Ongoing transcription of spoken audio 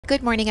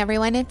Good morning,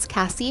 everyone. It's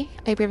Cassie.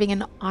 I hope you're having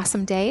an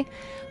awesome day.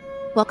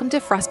 Welcome to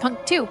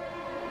Frostpunk 2.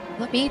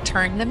 Let me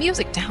turn the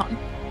music down.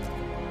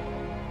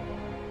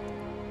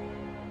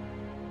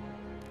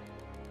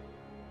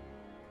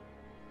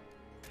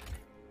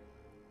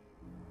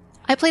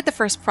 I played the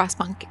first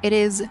Frostpunk. It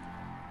is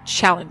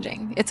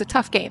challenging. It's a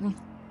tough game,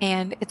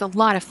 and it's a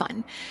lot of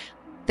fun.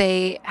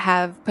 They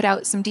have put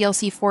out some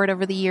DLC for it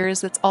over the years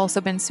that's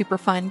also been super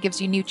fun,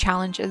 gives you new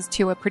challenges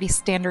to a pretty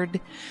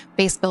standard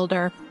base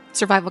builder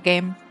survival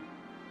game.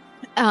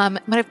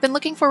 But I've been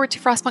looking forward to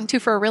Frostpunk 2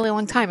 for a really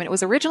long time, and it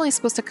was originally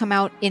supposed to come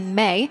out in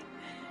May,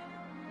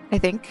 I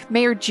think,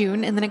 May or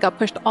June, and then it got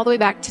pushed all the way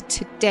back to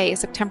today,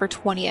 September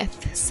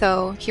 20th.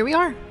 So here we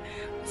are.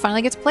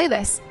 Finally get to play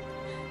this.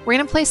 We're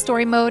going to play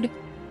story mode.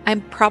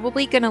 I'm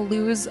probably going to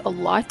lose a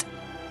lot,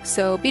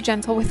 so be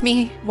gentle with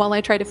me while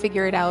I try to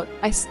figure it out.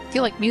 I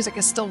feel like music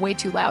is still way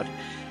too loud.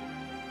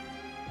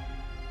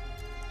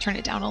 Turn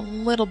it down a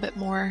little bit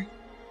more.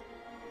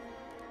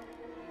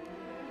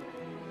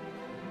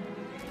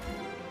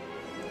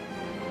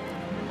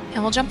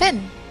 And we'll jump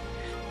in.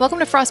 Welcome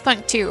to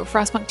Frostpunk 2.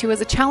 Frostpunk 2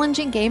 is a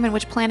challenging game in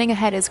which planning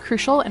ahead is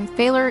crucial and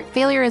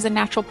failure is a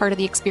natural part of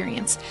the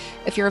experience.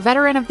 If you're a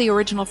veteran of the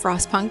original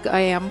Frostpunk, I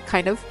am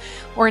kind of,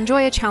 or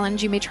enjoy a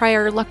challenge, you may try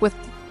your luck with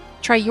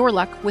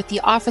the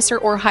officer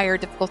or higher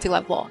difficulty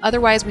level.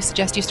 Otherwise, we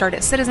suggest you start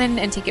at citizen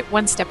and take it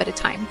one step at a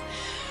time.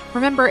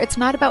 Remember, it's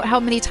not about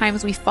how many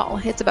times we fall,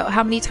 it's about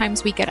how many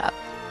times we get up.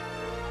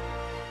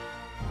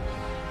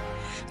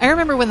 I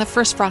remember when the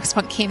first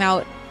Frostpunk came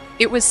out,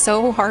 it was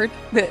so hard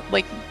that,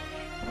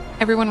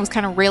 everyone was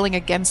kind of railing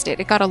against it.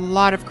 It got a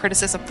lot of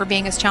criticism for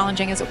being as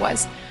challenging as it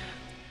was.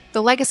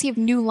 The Legacy of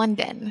New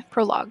London,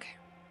 prologue.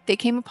 They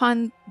came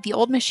upon the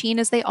old machine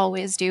as they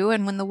always do,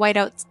 and when the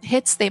whiteout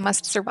hits, they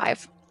must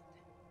survive.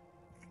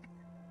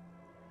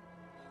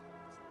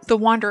 The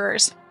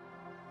Wanderers.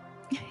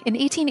 In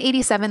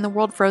 1887, the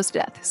world froze to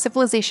death.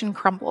 Civilization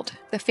crumbled.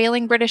 The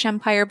failing British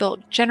Empire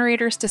built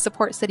generators to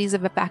support cities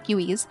of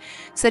evacuees,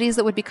 cities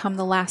that would become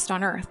the last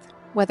on Earth.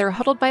 Whether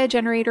huddled by a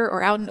generator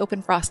or out in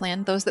open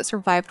frostland, those that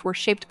survived were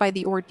shaped by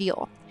the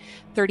ordeal.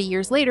 30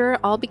 years later,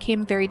 all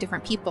became very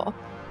different people.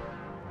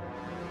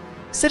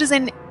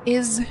 Citizen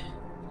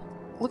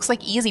looks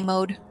like easy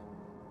mode.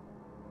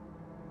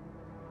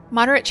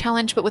 Moderate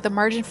challenge, but with a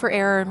margin for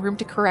error and room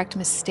to correct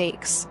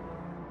mistakes.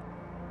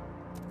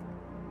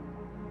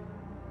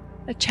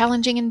 A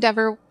challenging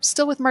endeavor,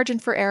 still with margin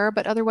for error,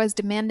 but otherwise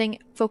demanding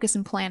focus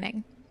and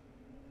planning.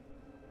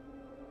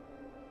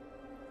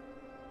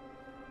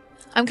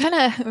 I'm kind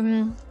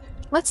of,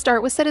 let's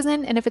start with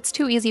citizen, and if it's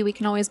too easy, we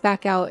can always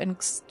back out and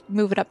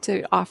move it up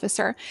to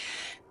officer.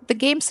 The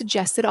game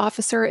suggested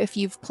officer if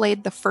you've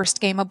played the first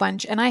game a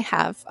bunch, and I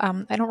have.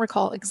 I don't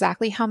recall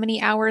exactly how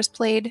many hours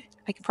played.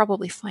 I could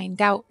probably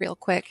find out real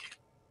quick.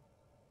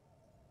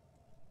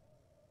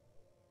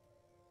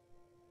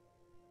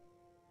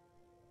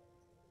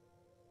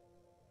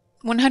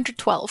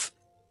 $112.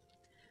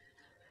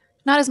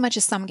 Not as much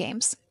as some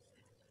games,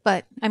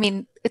 but I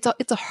mean,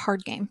 it's a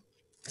hard game.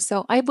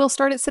 So I will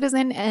start at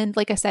citizen, and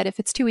like I said, if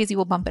it's too easy,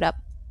 we'll bump it up.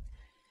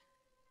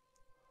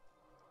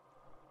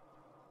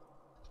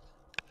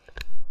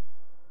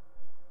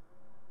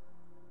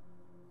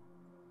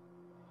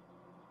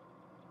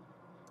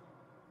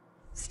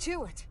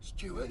 Stuart.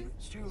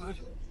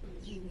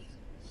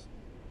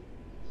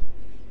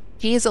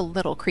 He is a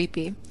little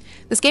creepy.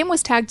 This game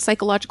was tagged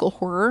psychological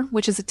horror,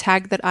 which is a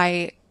tag that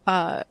I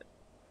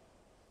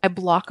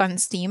block on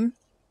Steam.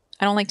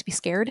 I don't like to be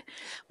scared,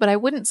 but I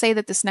wouldn't say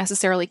that this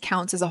necessarily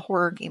counts as a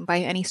horror game by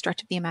any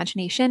stretch of the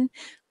imagination,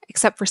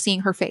 except for seeing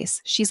her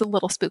face. She's a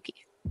little spooky.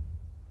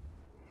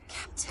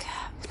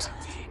 Captain.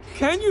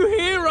 Can you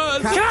hear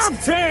us?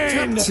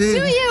 Captain! Captain!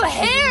 Do you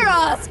hear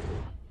us?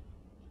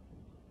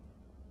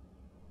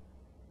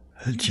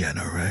 A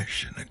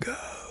generation ago,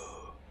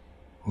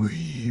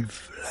 we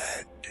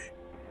fled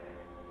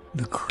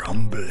the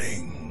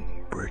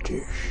crumbling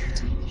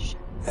British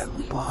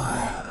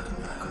Empire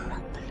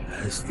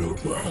as the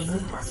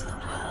world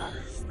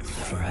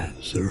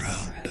froze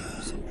around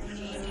us.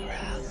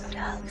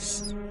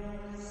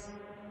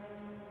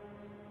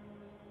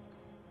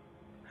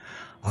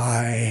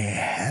 I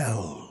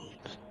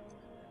held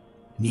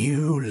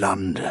New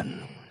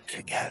London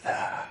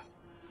together.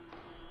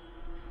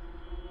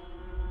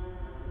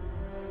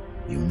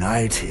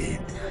 United,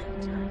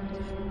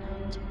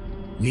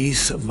 we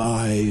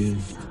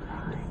survived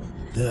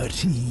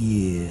 30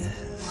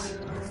 years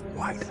of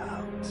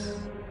whiteouts.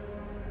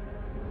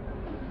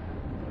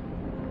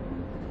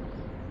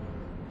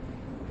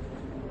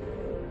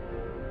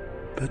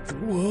 But the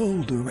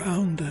world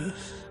around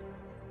us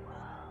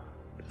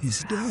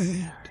is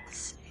dead.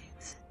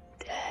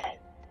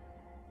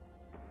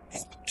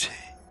 Empty.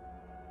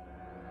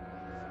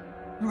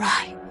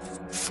 Right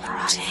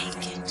for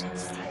taking.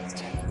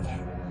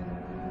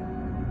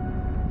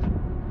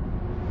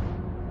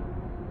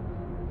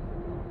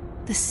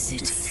 The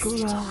city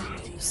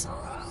grows,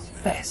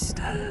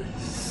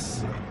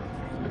 festers.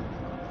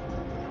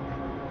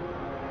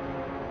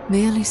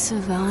 Merely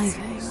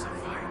surviving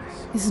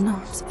is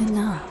not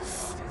enough.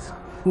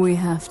 We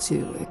have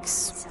to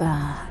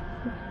expand.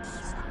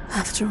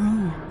 After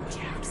all,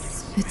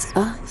 it's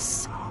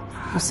us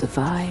who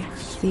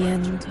survived the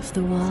end of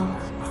the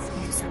world.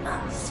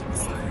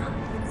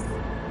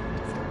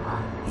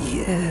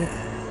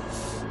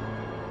 Yes.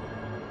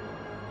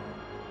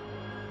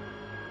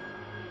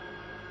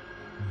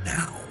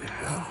 Now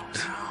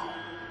what?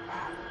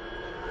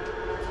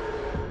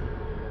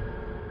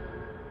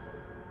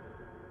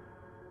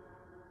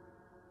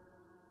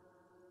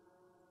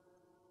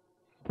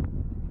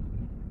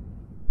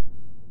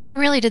 I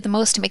really did the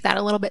most to make that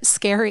a little bit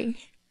scary.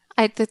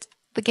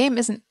 The game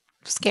isn't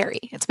scary.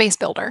 It's base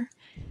builder.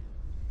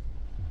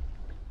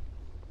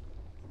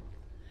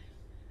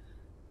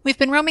 We've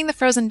been roaming the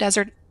frozen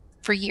desert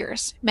for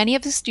years. Many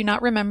of us do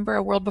not remember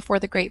a world before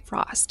the Great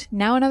Frost.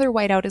 Now another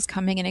whiteout is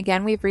coming, and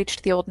again we've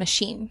reached the old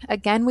machine.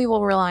 Again we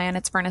will rely on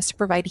its furnace to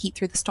provide heat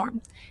through the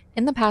storm.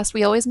 In the past,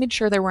 we always made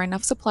sure there were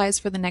enough supplies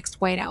for the next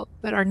whiteout,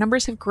 but our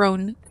numbers have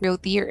grown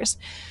throughout the years.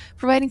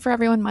 Providing for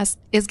everyone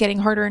is getting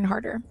harder and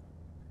harder.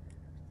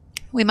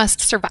 We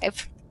must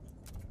survive.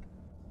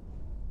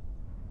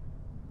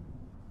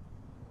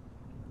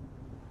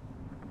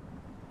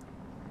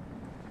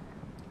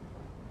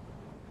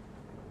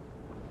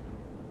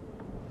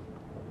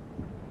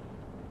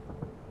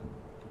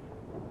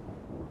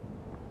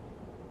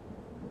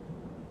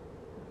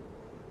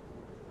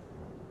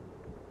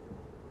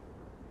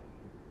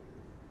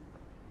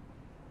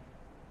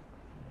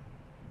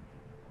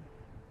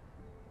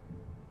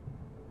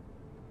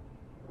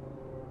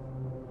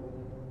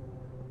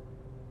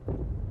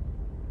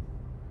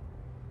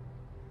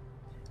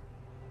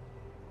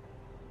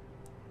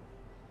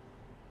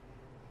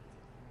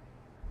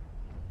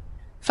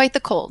 Fight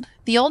the cold.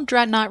 The old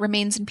dreadnought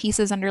remains in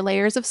pieces under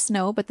layers of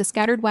snow, but the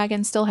scattered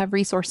wagons still have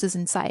resources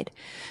inside.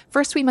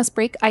 First, we must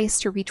break ice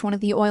to reach one of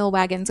the oil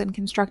wagons and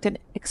construct an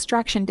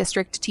extraction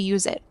district to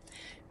use it.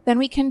 Then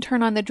we can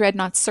turn on the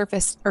dreadnought's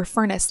surface or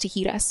furnace to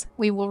heat us.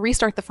 We will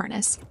restart the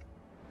furnace.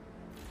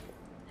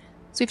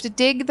 So we have to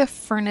dig the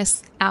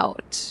furnace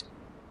out.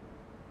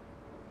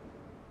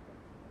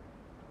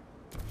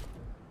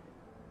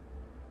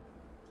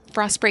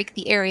 Frostbreak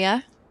the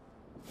area.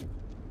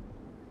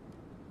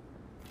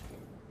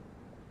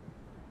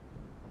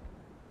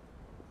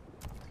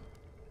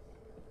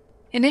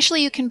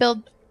 Initially, you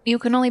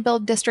can only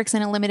build districts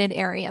in a limited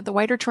area. The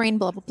wider terrain,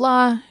 blah, blah,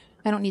 blah.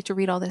 I don't need to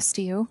read all this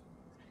to you.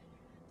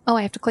 Oh,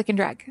 I have to click and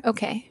drag.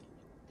 Okay.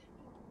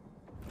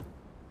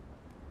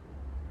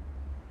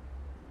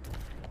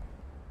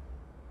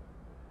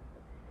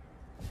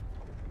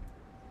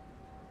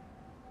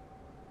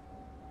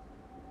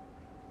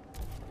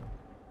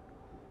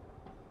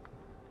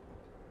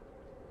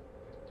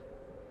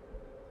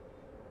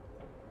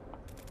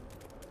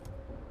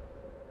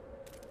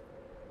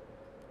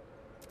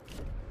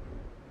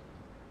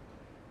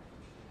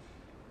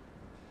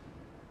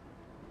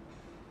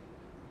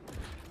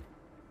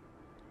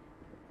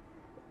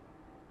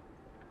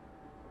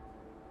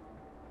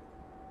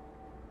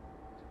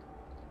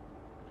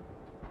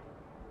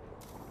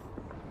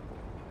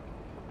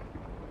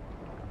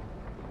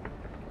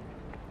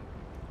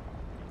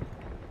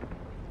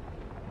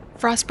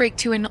 Frostbreak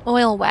to an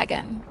oil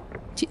wagon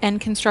and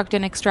construct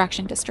an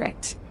extraction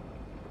district.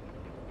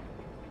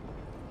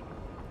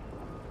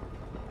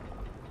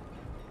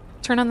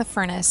 Turn on the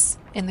furnace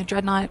in the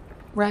dreadnought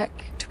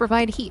wreck to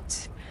provide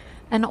heat.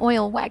 An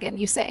oil wagon,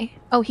 you say?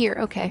 Oh, here,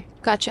 okay.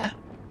 Gotcha.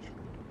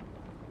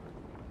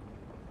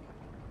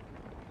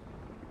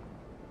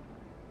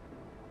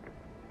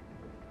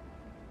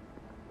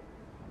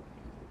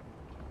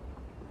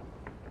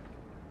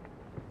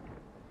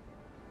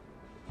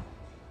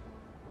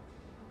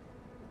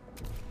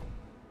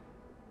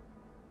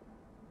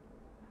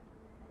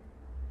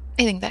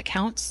 I think that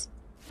counts.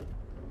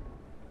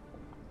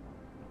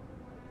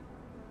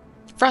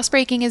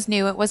 Frostbreaking is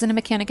new. It wasn't a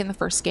mechanic in the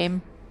first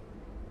game.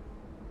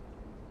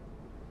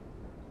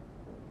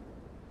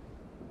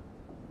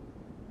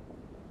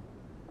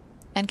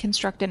 And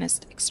construct an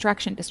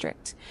extraction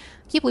district.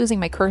 I keep losing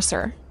my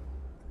cursor.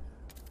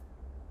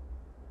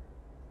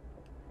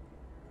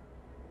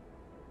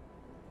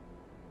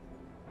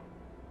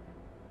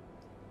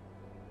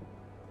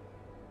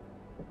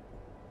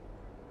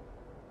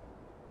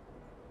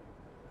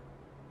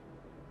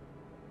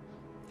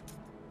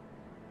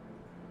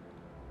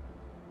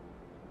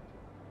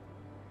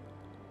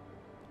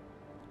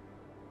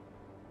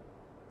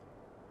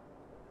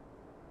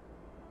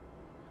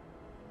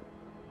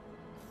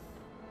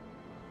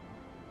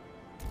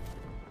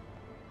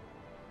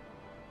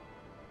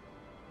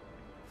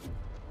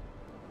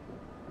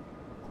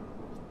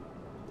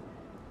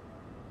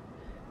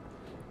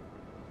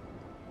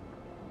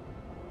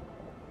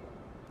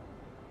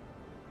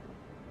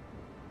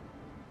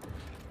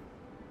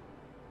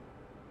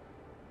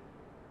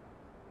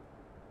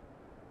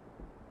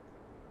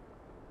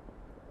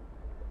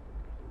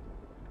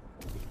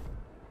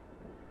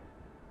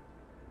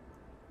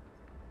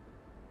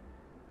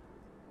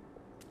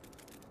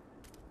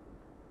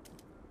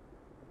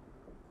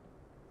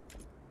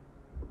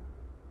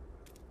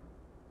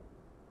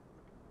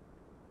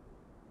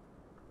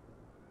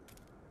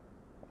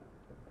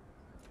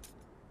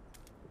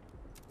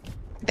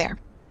 There.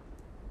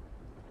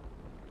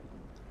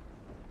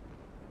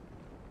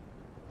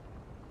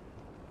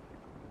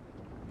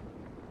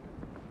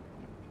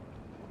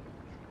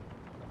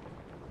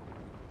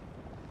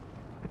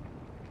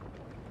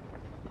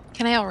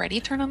 Can I already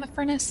turn on the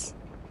furnace?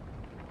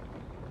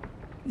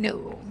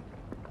 No.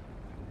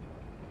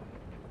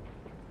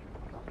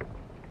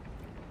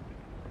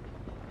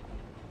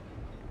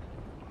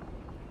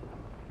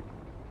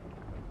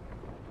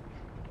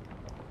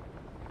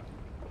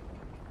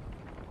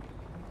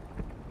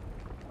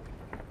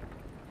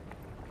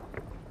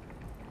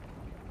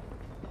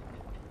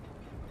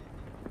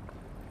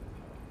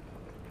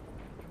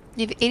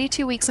 You have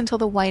 82 weeks until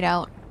the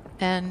whiteout,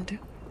 and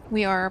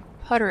we are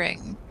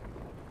puttering.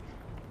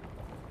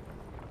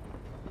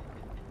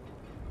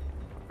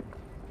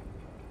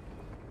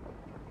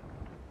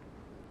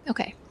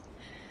 Okay.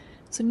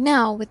 So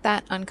now, with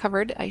that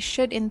uncovered, I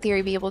should, in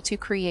theory, be able to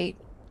create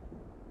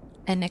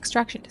an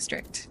extraction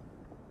district.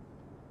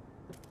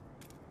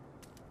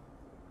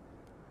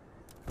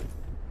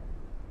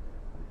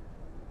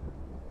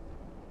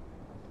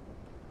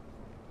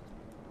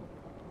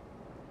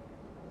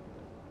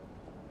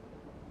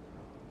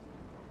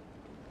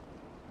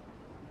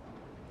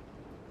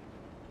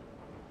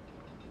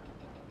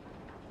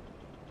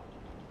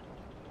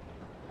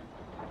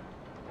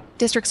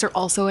 Districts are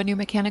also a new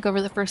mechanic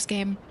over the first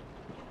game.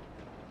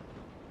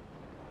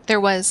 There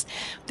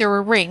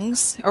were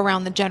rings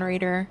around the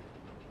generator,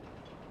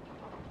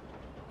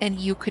 and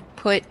you could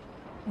put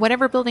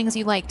whatever buildings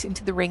you liked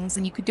into the rings,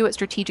 and you could do it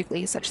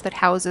strategically, such that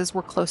houses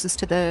were closest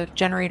to the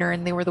generator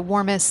and they were the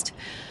warmest,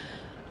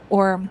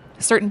 or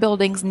certain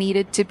buildings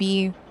needed to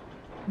be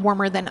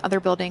warmer than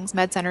other buildings.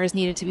 Med centers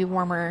needed to be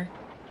warmer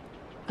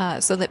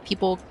so that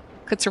people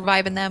could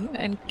survive in them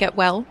and get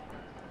well.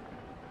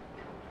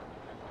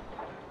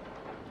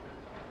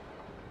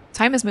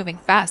 Time is moving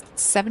fast.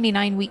 It's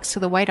 79 weeks to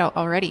the whiteout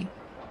already.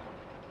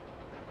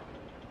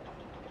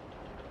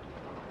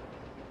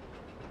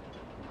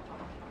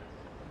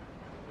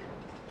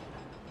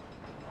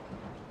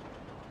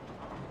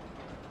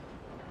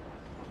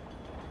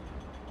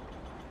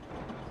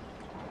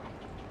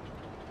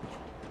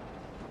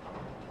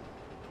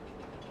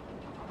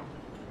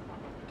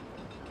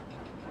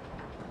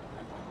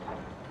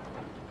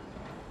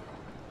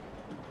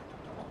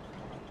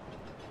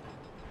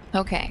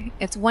 Okay,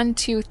 it's 1,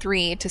 2,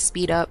 3 to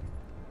speed up.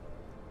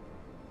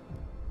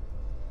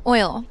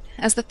 Oil.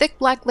 As the thick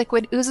black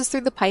liquid oozes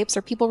through the pipes,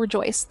 our people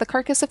rejoice. The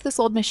carcass of this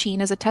old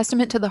machine is a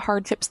testament to the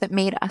hardships that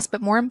made us,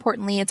 but more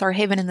importantly, it's our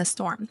haven in the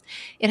storm.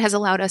 It has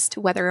allowed us to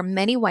weather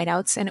many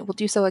whiteouts, and it will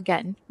do so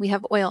again. We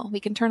have oil. We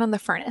can turn on the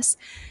furnace.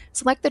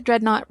 Select the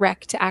Dreadnought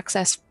Wreck to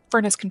access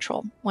furnace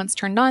control. Once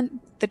turned on,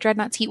 the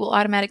Dreadnought's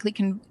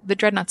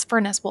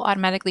furnace will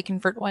automatically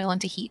convert oil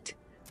into heat.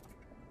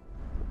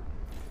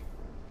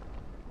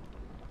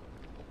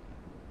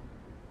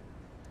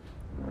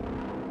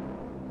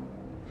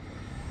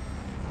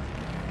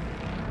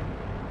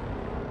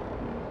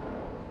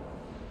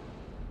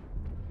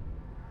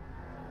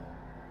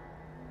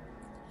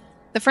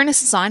 The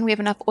furnace is on. We have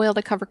enough oil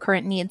to cover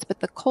current needs, but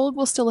the cold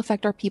will still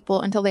affect our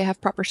people until they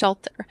have proper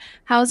shelter.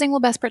 Housing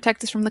will best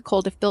protect us from the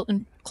cold if built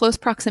in close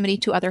proximity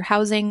to other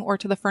housing or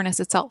to the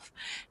furnace itself.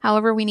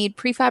 However, we need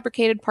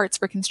prefabricated parts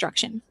for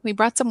construction. We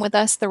brought some with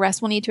us. The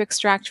rest we'll need to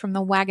extract from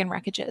the wagon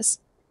wreckages.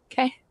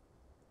 Okay?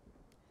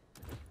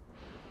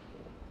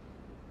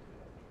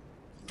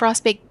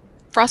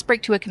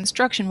 Frostbreak to a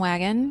construction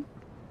wagon.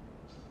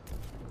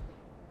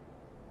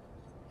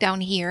 Down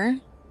here.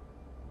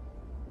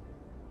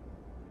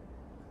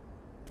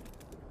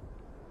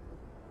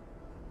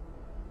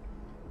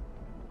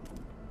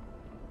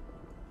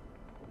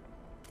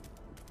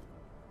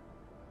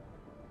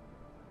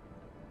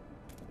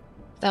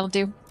 That'll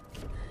do.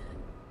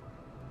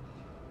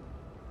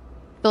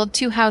 Build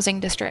 2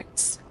 housing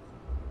districts.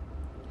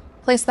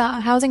 Place the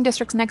housing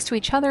districts next to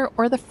each other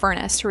or the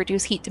furnace to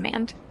reduce heat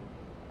demand.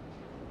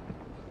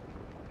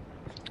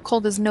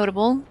 Cold is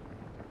notable.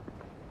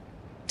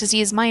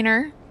 Disease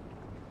minor.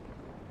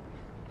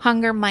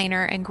 Hunger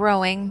minor and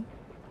growing.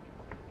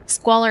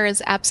 Squalor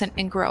is absent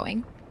and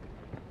growing.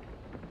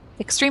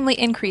 Extremely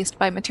increased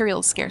by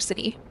materials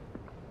scarcity.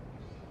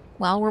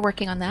 Well, we're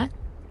working on that.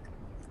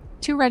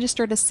 2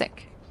 registered as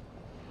sick.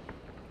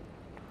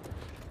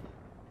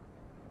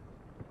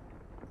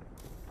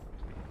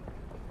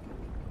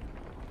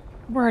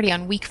 We're already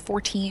on week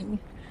 14.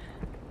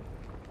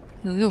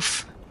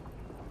 Oof.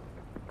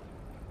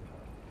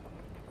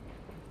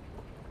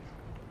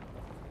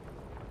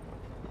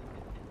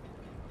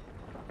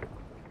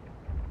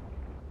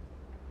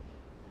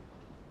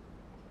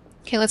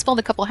 Okay, let's build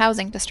a couple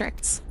housing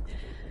districts.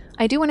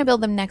 I do want to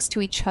build them next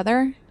to each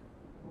other.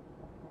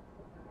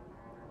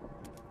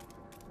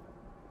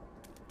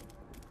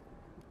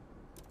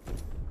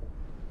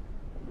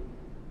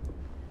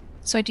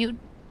 So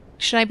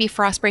should I be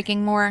frostbreaking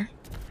more?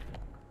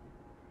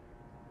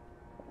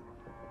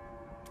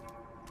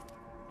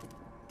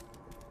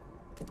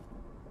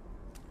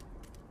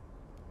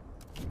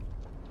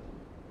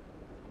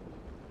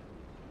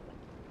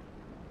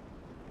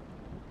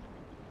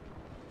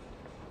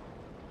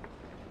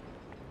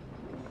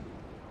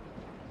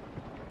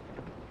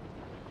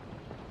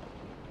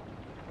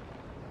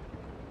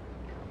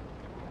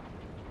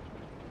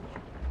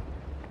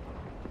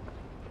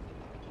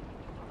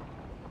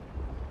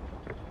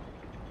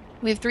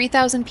 We have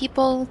 3,000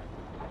 people.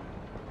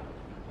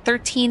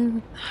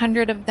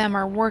 1,300 of them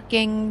are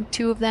working.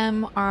 2 of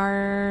them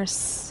are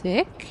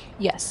sick?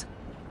 Yes.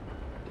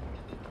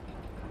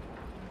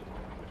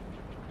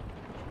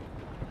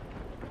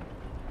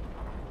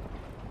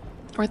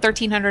 Or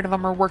 1,300 of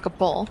them are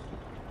workable.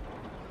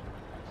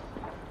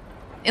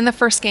 In the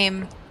first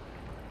game,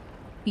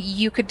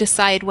 you could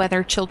decide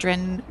whether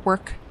children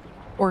work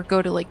or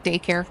go to like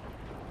daycare.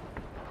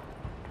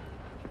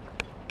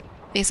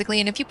 Basically,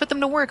 and if you put them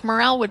to work,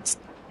 morale would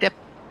dip.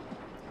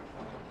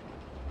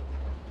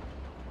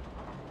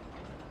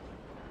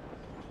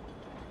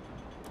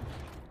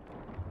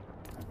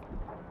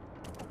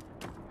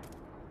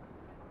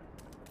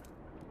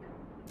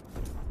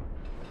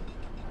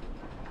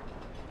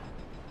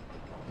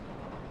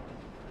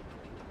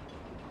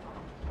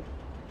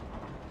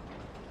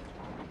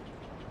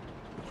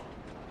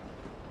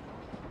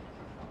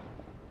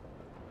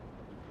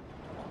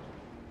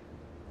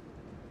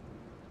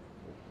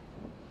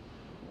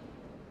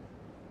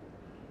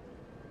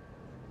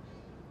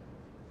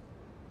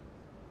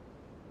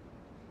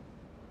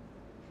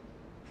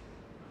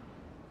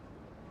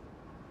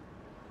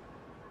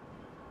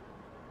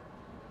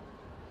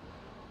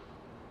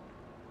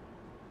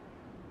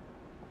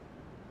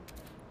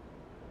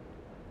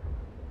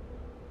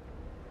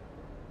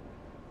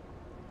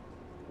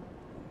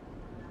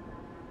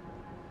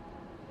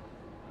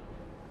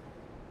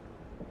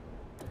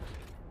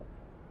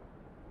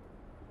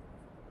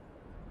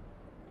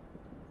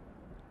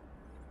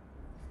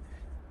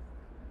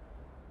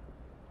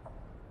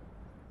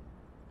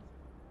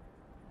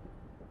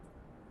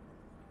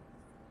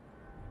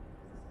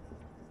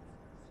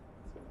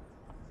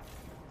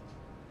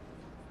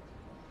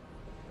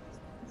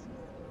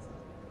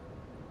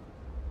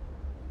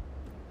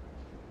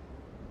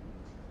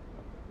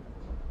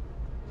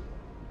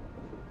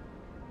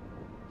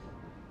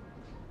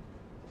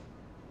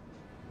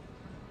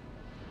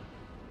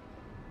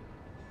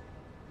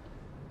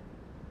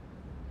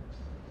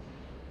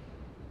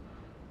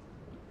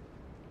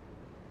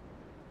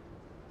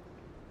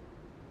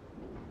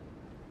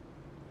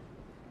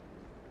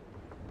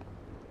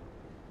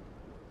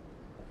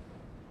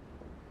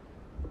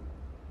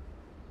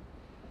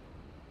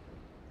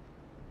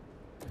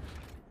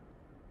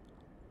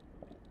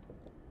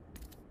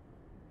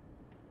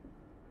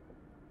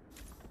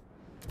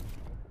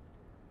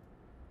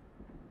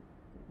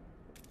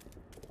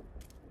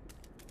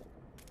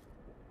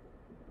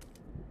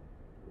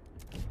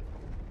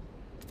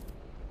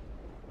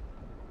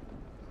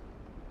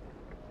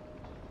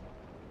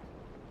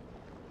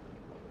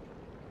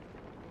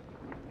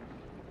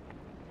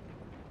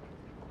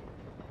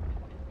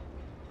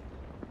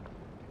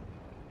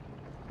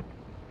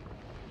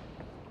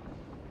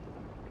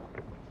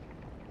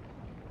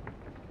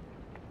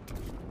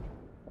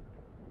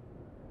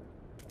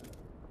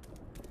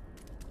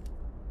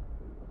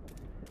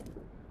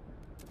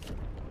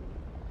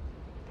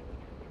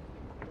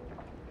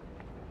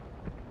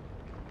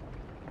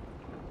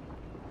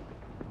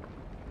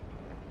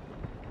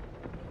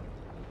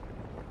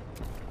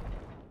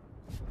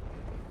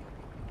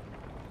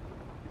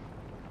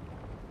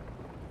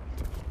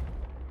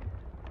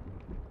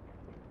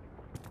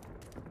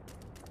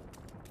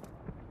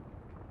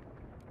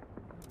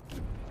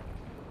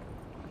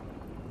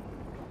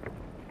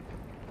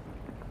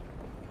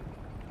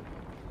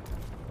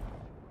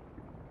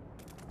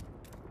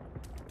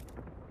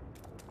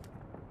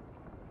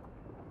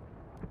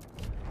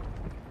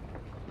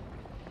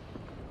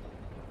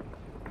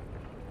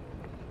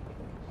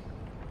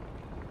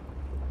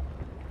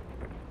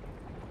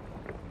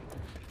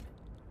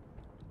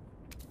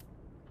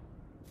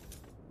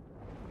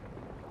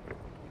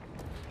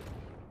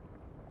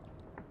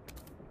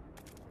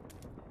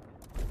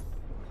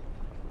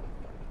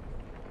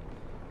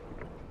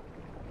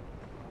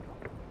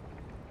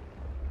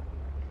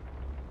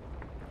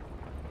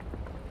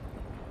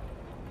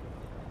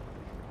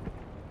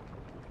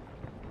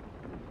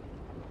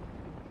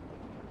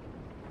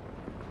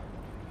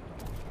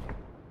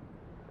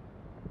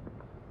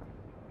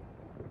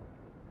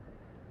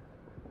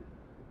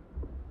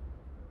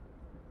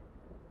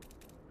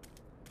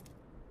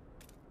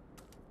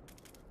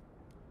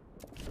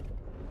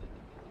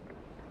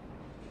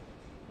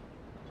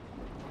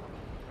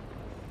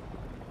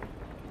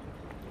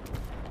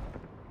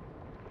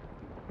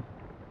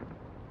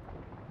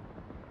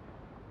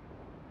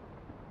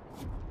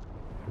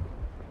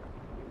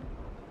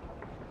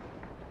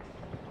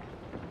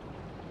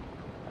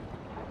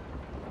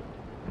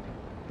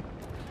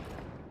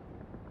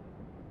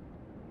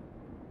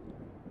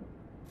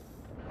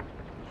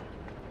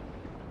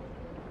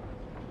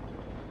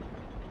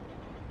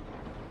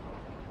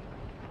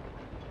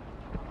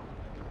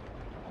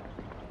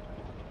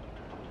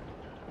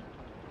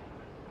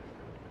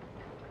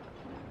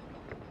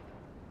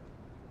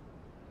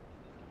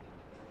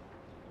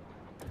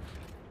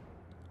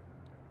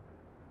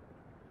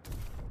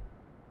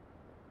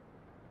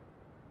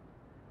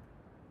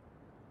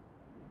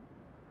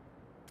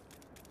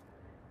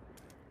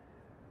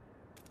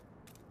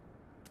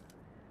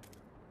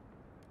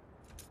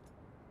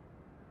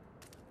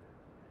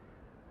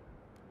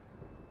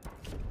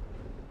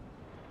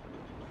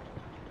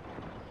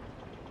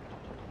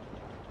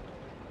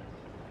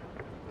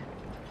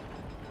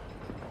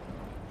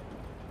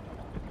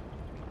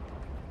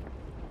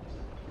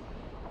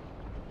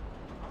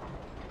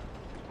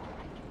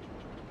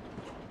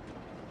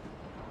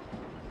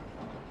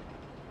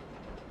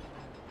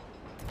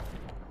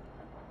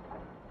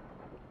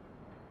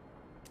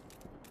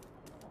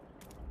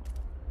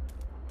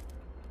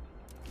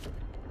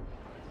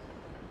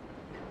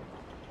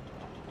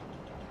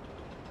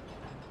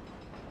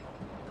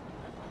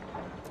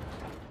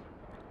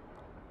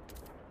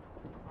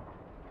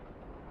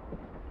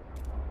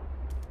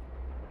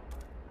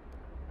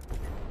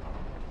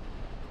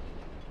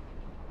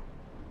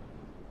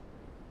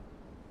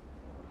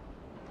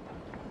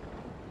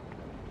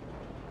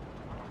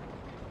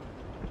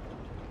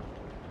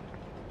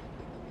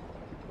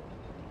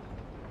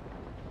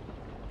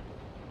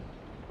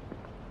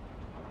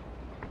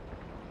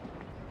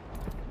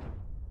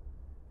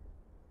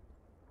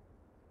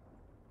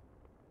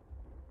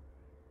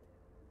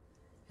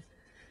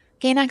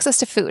 Gain access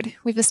to food.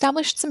 We've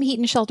established some heat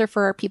and shelter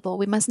for our people.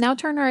 We must now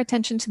turn our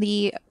attention to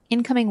the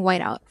incoming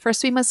whiteout.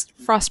 First, we must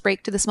frost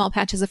break to the small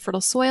patches of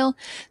fertile soil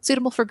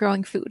suitable for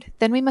growing food.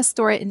 Then we must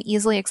store it in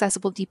easily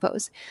accessible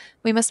depots.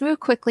 We must move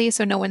quickly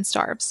so no one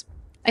starves.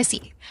 I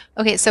see.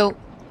 Okay, so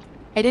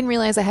I didn't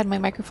realize I had my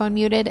microphone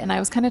muted, and I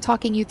was kind of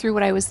talking you through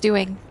what I was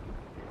doing.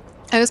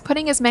 I was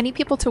putting as many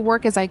people to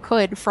work as I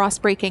could,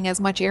 frost breaking as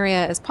much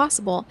area as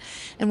possible,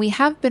 and we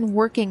have been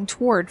working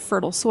toward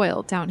fertile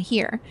soil down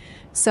here.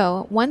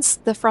 So once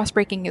the frost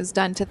breaking is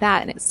done to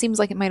that, and it seems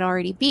like it might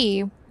already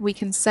be, we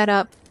can set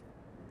up...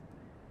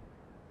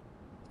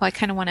 Well, I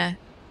kind of want to...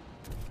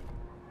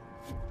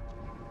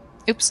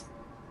 Oops.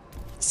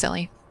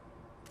 Silly.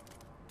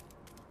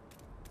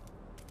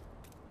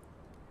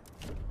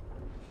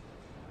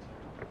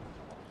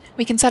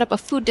 We can set up a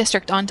food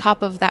district on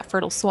top of that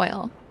fertile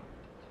soil.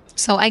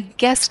 So I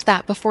guessed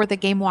that before the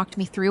game walked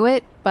me through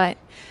it, but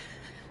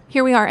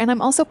here we are. And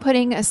I'm also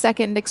putting a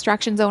second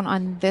extraction zone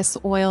on this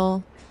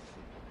oil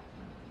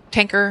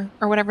tanker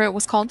or whatever it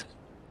was called.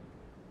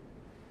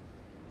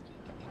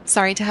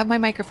 Sorry to have my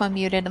microphone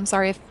muted. I'm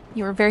sorry if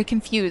you were very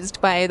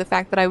confused by the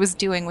fact that I was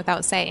doing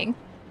without saying.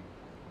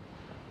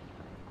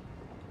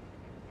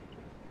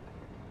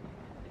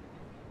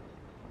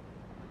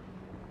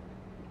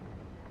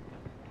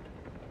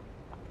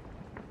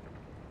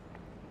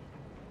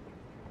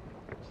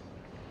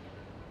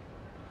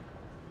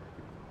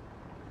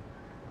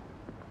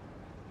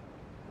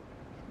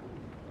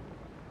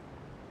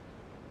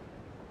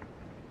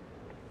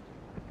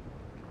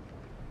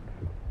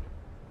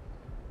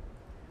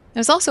 I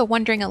was also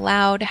wondering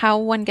aloud how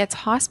one gets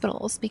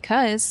hospitals,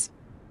 because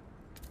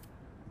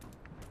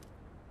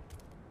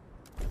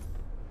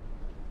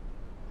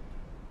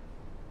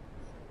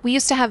we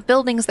used to have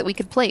buildings that we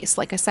could place,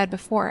 like I said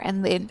before,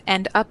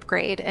 and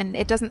upgrade, and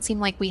it doesn't seem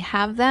like we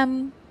have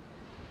them.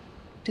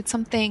 Did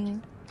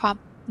something pop?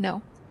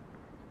 No.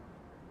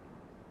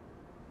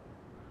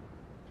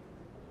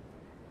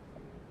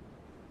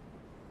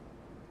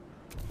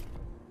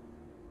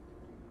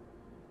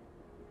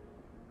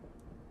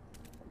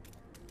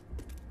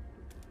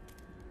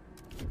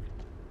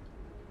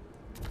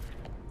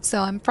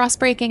 So I'm frost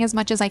breaking as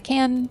much as I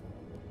can.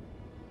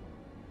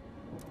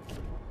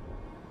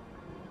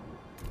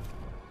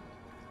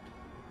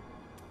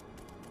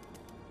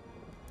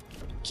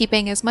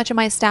 Keeping as much of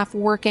my staff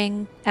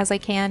working as I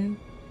can.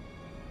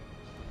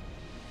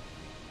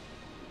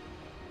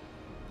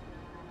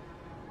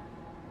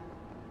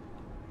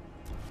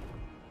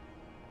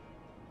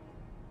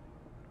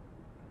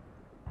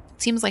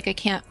 Seems like I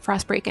can't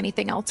frost break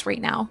anything else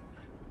right now.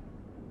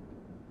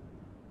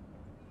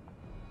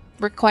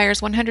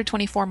 Requires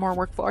 124 more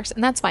workforce,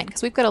 and that's fine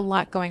because we've got a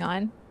lot going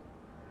on.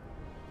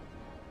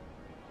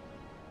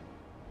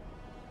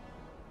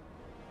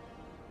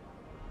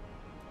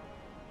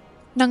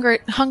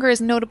 Hunger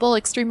is notable,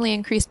 extremely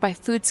increased by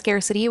food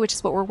scarcity, which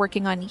is what we're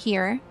working on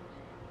here.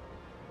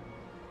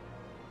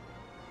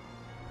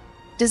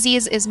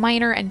 Disease is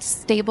minor and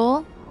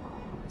stable,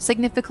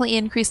 significantly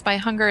increased by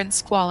hunger and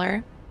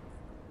squalor.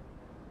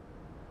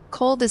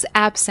 Cold is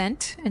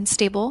absent and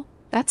stable.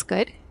 That's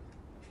good.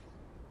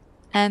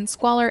 And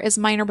squalor is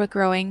minor but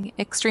growing,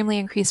 extremely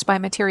increased by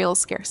material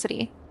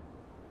scarcity.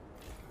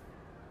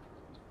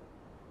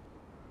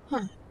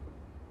 Huh.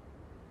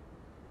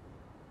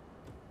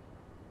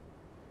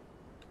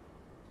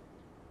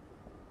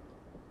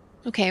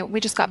 Okay, we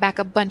just got back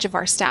a bunch of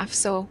our staff,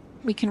 so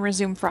we can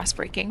resume frost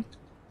breaking.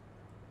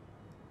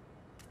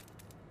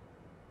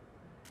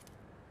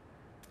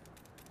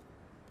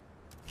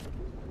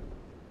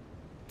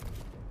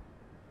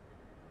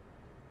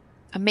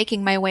 I'm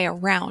making my way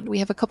around. We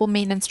have a couple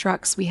maintenance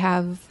trucks. We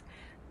have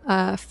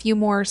a few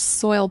more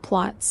soil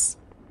plots.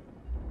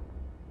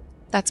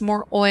 That's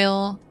more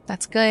oil.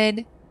 That's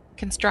good.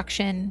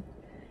 Construction.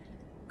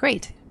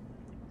 Great.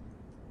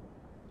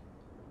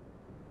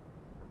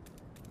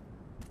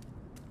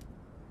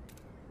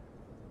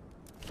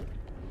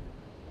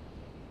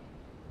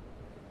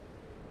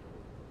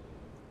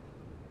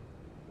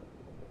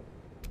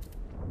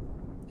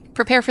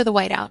 Prepare for the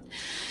whiteout.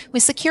 We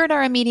secured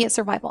our immediate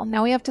survival.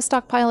 Now we have to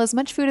stockpile as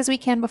much food as we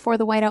can before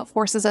the whiteout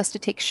forces us to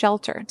take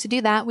shelter. To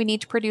do that, we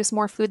need to produce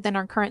more food than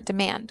our current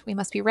demand. We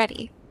must be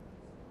ready.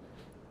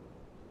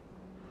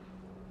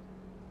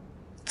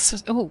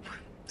 So,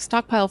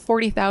 stockpile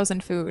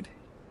 40,000 food.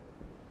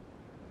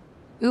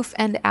 Oof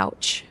and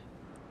ouch.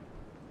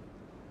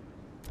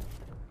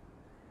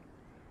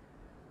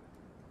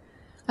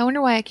 I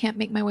wonder why I can't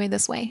make my way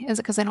this way. Is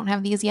it because I don't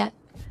have these yet?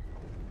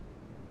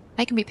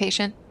 I can be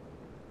patient.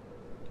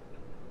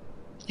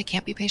 I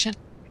can't be patient.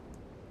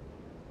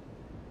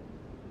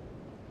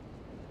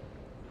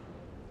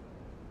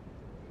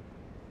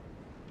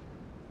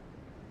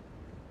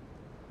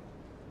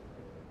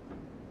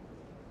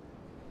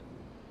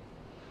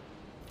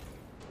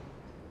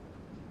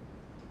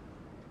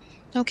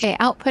 Okay,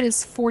 output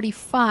is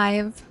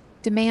 45.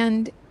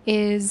 Demand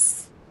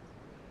is...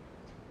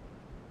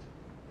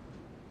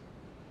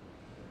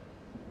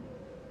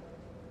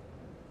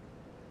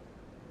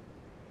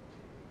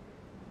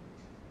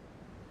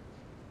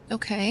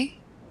 Okay.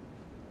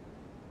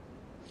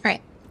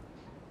 Alright.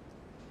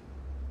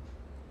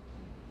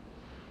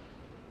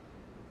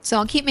 So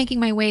I'll keep making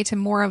my way to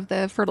more of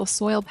the fertile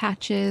soil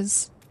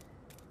patches.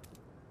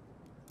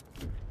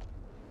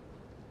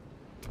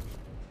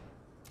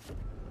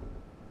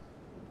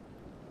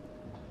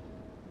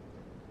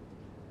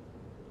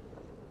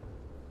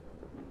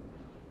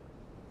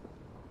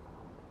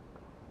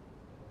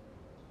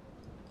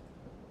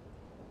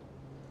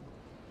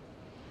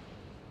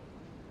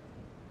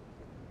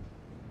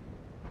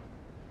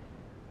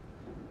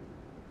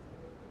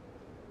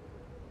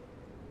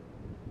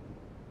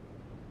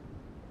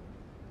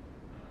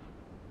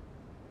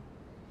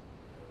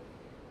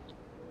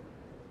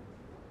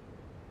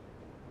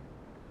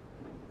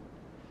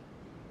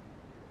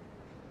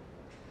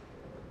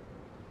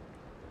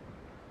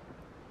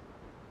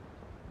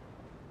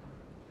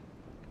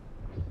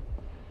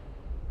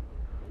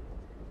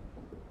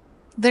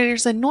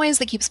 There's a noise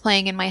that keeps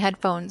playing in my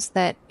headphones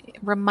that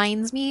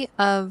reminds me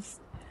of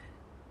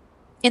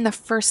in the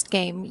first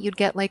game, you'd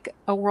get like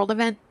a world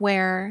event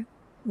where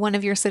one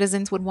of your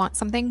citizens would want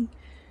something.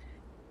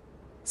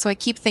 So I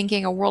keep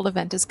thinking a world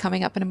event is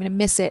coming up and I'm going to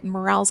miss it and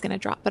morale's going to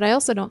drop. But I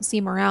also don't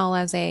see morale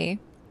as a...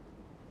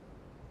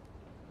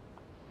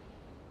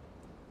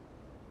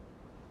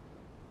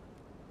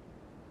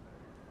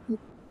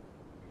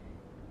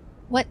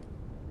 What?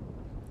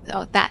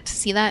 Oh, that.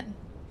 See that?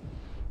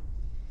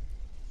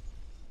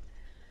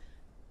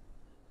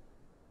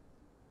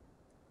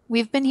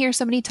 We've been here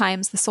so many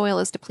times, the soil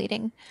is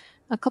depleting.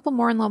 A couple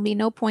more and there'll be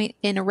no point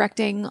in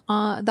erecting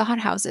the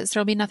hothouses.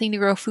 There'll be nothing to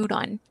grow food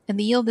on. And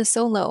the yield is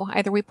so low,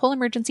 either we pull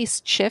emergency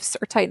shifts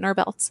or tighten our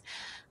belts.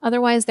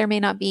 Otherwise, there may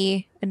not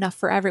be enough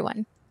for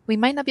everyone. We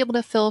might not be able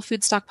to fill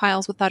food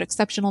stockpiles without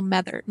exceptional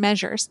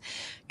measures.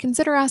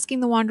 Consider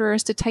asking the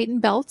Wanderers to tighten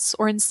belts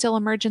or instill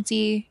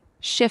emergency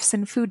shifts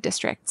in food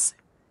districts.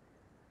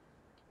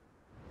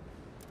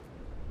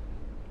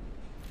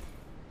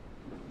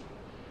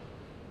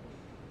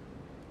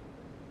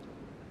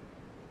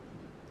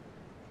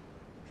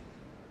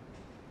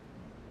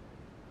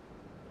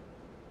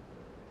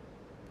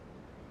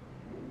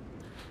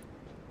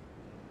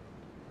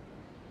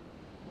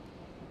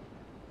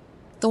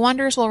 The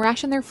Wanderers will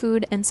ration their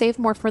food and save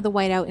more for the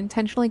whiteout,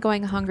 intentionally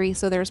going hungry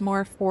so there's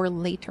more for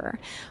later.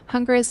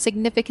 Hunger is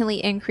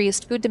significantly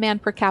increased. Food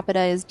demand per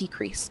capita is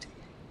decreased.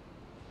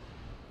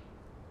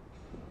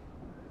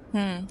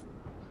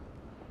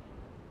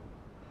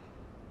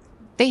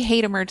 They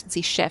hate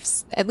emergency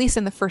shifts. At least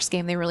in the first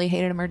game, they really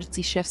hated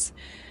emergency shifts.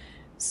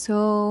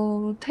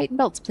 So, tighten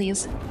belts,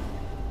 please.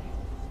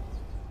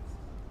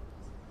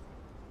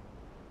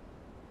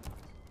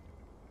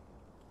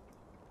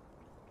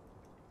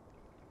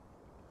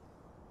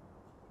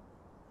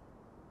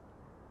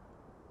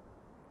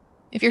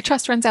 If your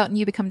trust runs out and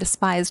you become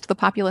despised, the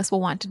populace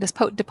will want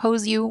to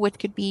depose you, which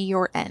could be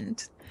your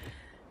end.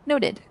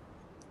 Noted.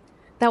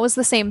 That was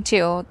the same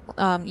too.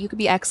 You could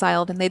be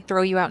exiled and they'd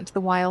throw you out into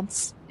the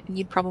wilds, and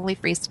you'd probably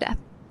freeze to death.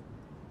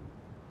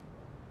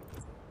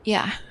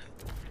 Yeah.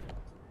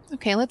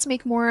 Okay, let's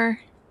make more...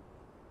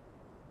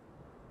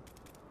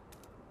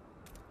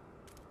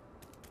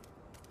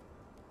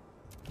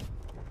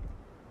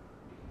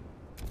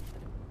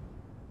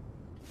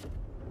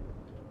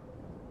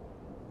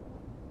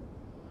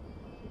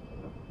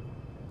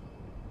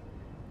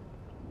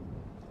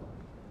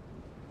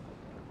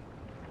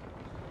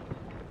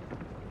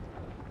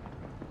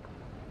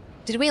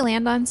 Did we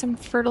land on some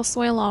fertile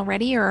soil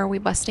already, or are we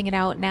busting it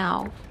out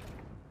now?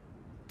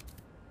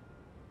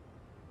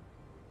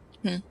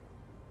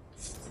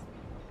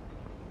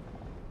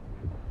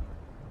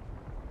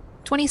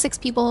 26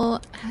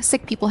 people,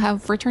 sick people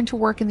have returned to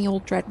work in the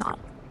old dreadnought.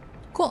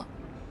 Cool.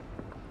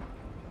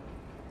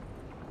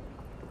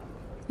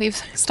 We've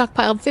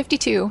stockpiled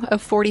 52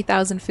 of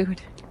 40,000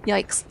 food.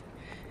 Yikes.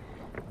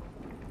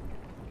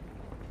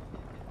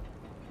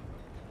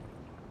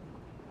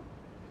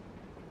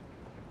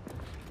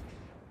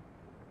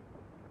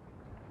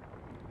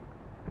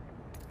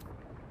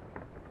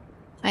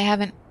 I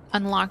haven't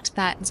unlocked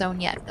that zone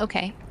yet.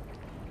 Okay.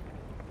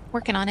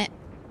 Working on it.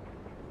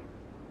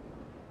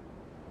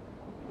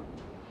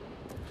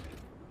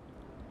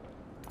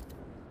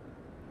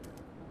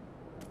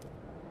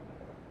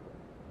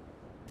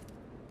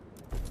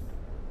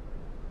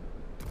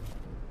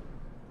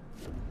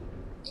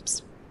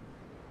 Oops.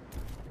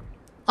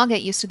 I'll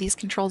get used to these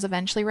controls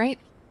eventually, right?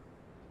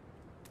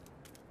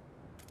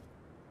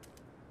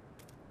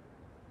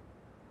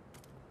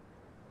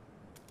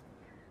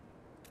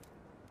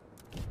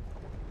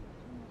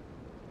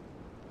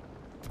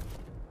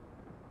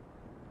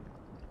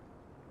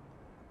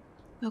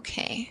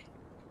 Okay.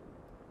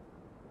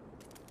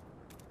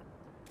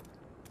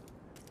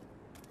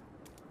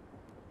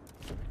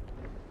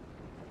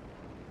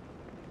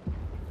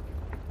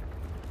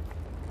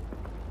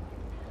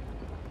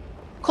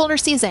 Colder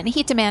season.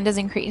 Heat demand has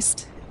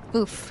increased.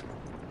 Oof.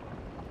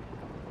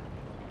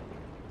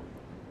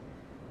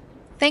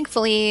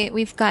 Thankfully,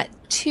 we've got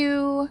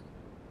 2...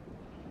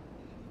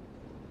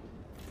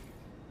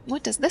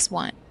 What does this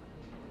want?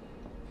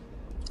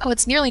 Oh,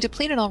 it's nearly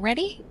depleted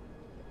already?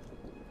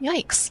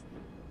 Yikes.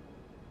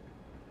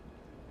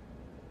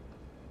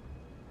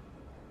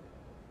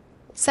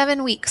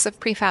 7 weeks of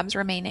prefabs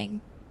remaining.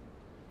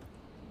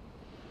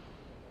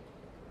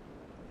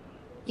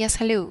 Yes,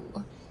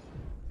 hello.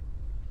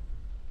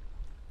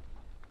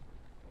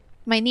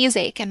 My knees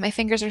ache and my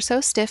fingers are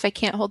so stiff I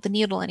can't hold the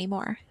needle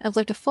anymore. I've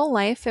lived a full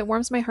life. It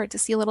warms my heart to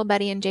see little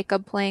Betty and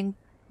Jacob playing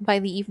by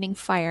the evening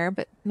fire,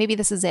 but maybe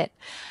this is it.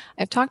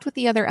 I've talked with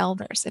the other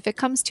elders. If it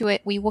comes to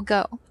it, we will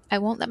go. I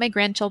won't let my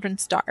grandchildren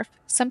starve.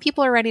 Some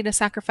people are ready to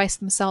sacrifice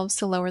themselves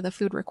to lower the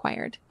food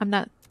required. I'm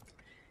not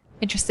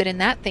interested in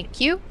that,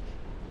 thank you.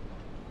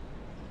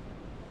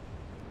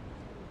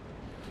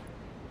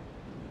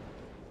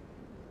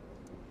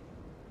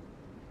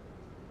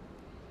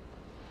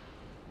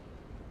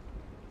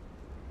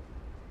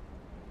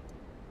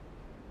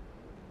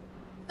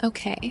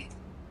 Okay.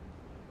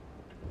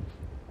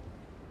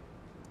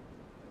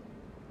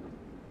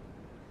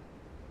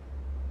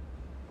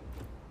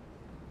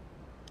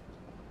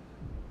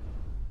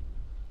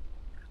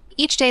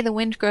 Each day the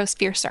wind grows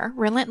fiercer.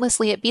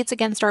 Relentlessly it beats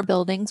against our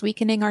buildings,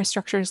 weakening our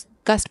structures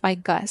gust by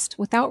gust.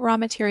 Without raw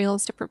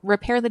materials to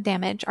repair the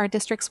damage, our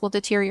districts will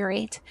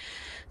deteriorate.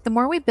 The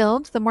more we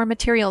build, the more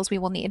materials we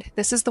will need.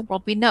 This is the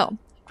world we know.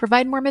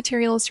 Provide more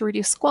materials to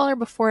reduce squalor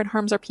before it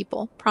harms our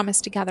people. Promise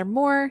to gather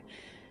more.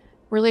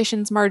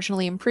 Relations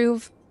marginally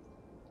improve.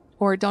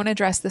 Or don't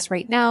address this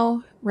right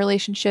now.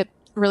 Relations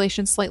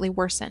slightly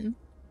worsen.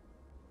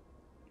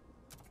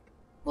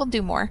 We'll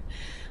do more.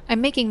 I'm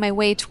making my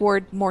way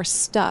toward more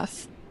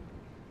stuff.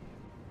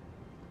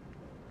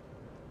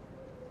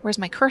 Where's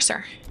my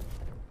cursor?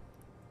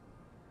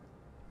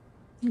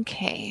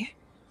 Okay.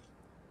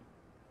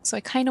 So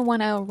I kind of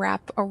want to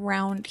wrap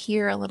around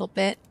here a little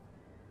bit.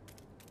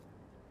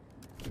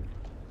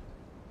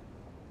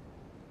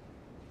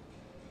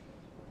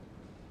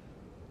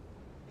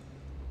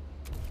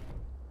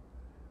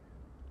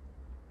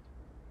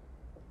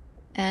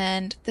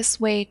 And this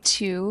way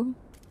too.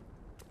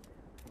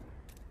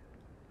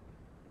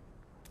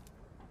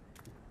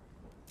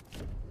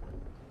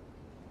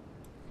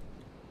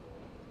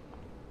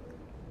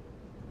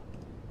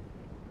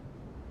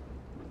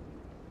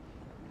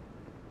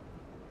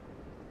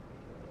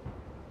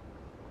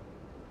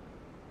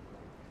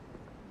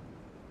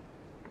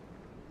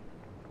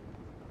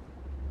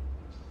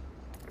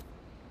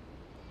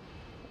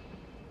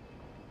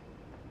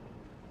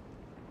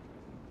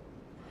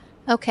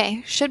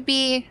 Okay, should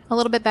be a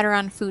little bit better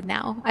on food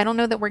now. I don't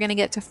know that we're going to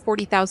get to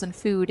 40,000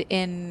 food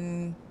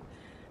in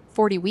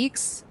 40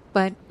 weeks,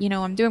 but, you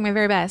know, I'm doing my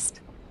very best.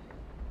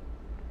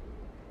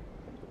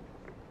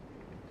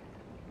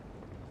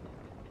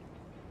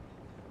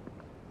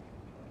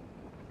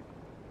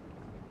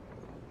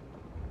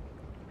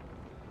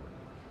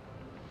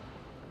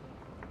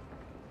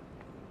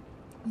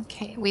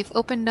 Okay, we've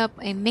opened up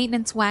a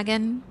maintenance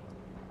wagon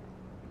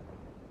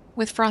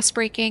with frost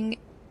breaking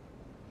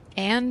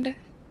and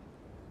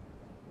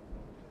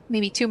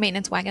maybe 2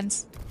 maintenance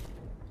wagons.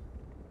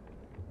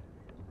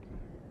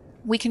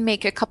 We can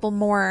make a couple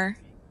more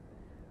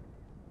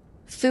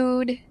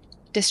food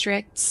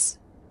districts.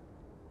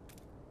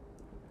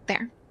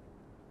 There.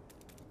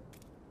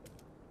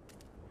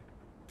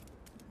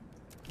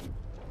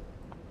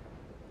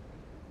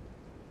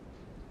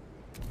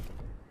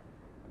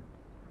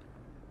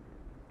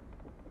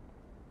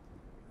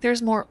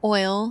 There's more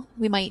oil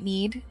we might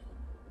need.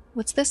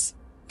 What's this?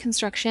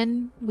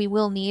 Construction we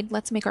will need.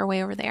 Let's make our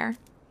way over there.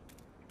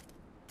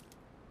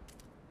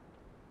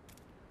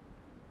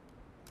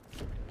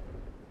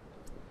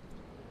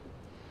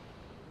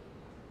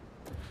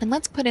 And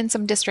let's put in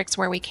some districts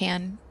where we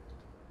can.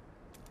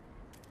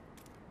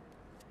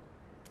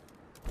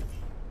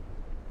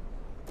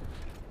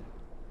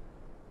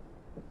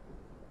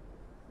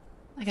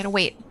 I gotta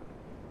wait.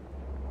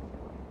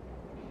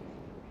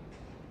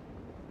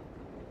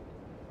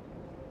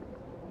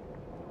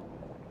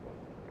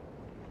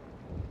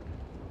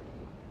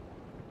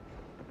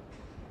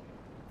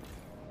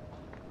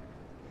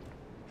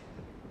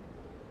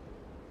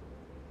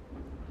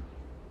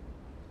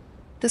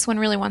 This one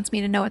really wants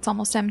me to know it's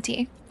almost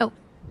empty. Oh.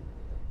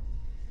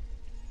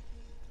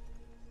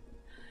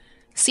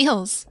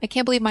 Seals. I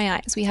can't believe my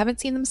eyes. We haven't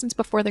seen them since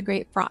before the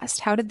Great Frost.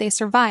 How did they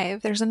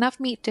survive? There's enough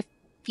meat to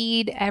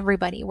feed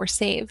everybody. We're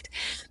saved.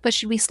 But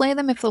should we slay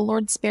them if the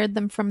Lord spared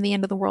them from the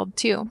end of the world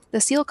too?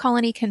 The seal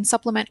colony can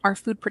supplement our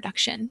food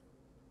production.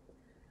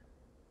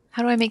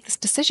 How do I make this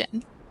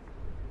decision?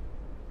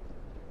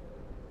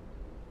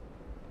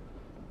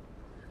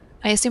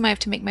 I assume I have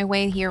to make my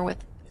way here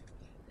with...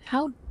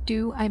 How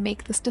do I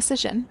make this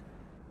decision?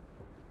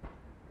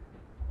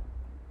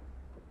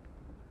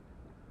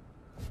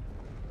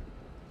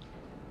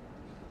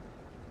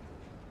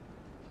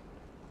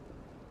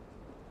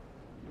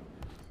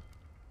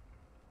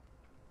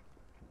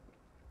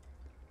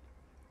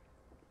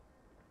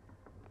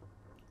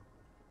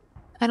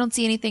 I don't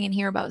see anything in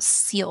here about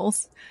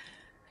seals.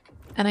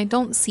 And I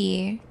don't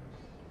see...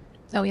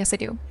 Oh, yes, I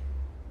do.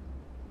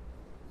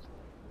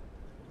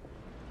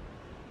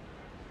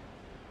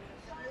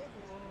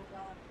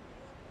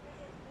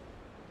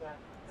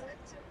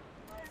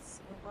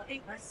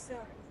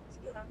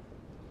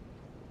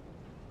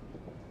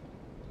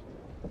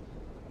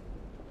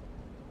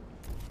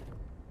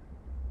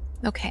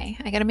 Okay,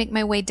 I gotta make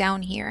my way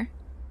down here.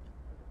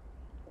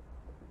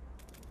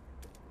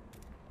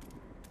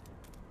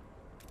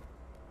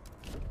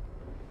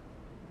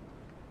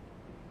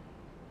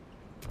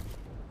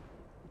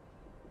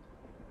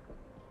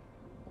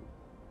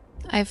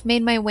 I've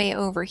made my way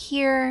over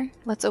here.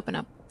 Let's open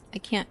up. I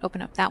can't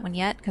open up that one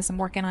yet because I'm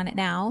working on it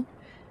now.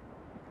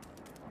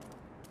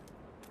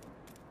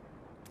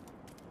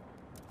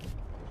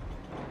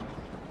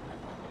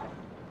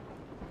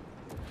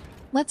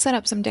 Let's set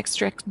up some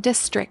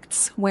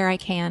districts where I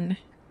can.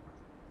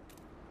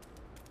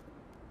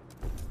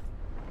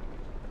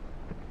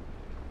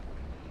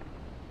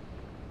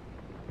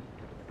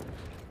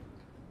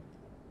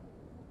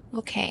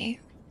 Okay.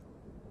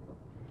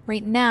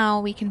 Right now,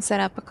 we can set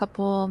up a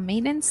couple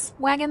maintenance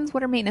wagons.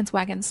 What are maintenance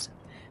wagons?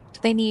 Do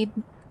they need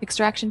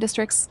extraction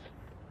districts?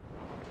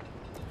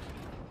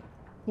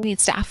 We need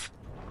staff.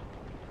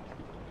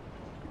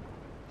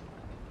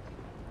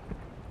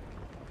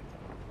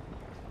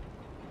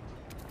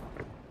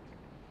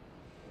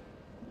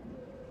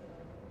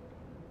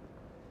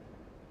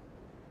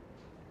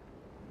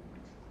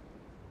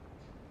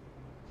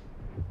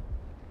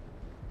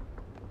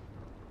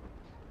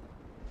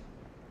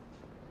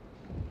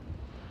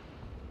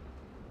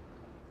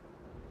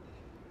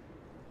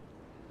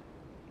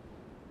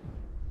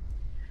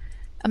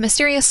 A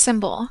mysterious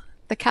symbol.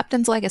 The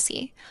captain's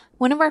legacy.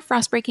 One of our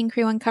frostbreaking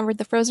crew uncovered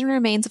the frozen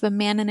remains of a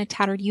man in a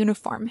tattered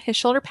uniform. His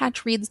shoulder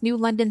patch reads New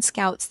London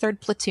Scouts,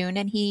 3rd Platoon,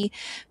 and he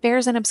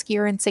bears an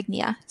obscure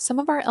insignia. Some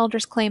of our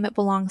elders claim it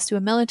belongs to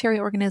a military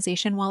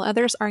organization, while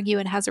others argue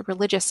it has a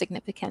religious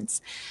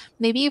significance.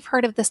 Maybe you've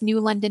heard of this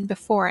New London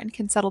before and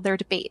can settle their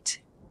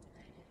debate.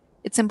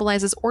 It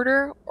symbolizes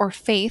order or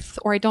faith,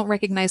 or I don't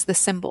recognize this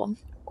symbol.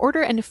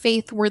 Order and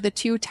faith were the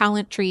 2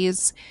 talent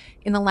trees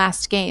in the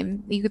last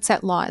game. You could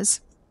set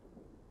laws.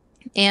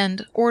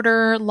 And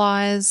order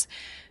laws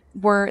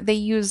they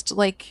used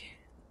like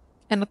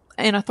an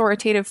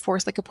authoritative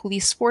force, like a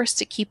police force,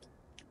 to keep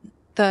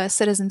the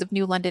citizens of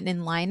New London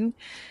in line.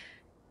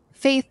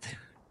 Faith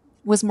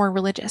was more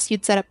religious.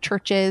 You'd set up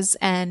churches,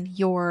 and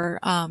your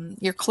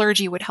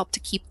clergy would help to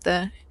keep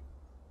the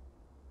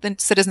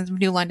citizens of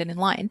New London in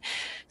line.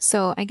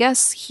 So I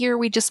guess here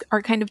we just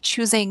are kind of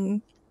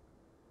choosing.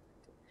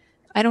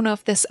 I don't know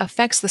if this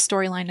affects the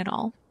storyline at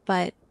all,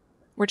 but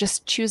we're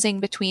just choosing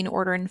between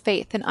order and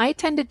faith. And I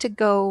tended to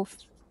go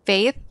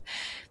faith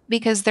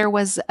because there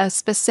was a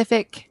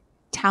specific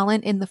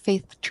talent in the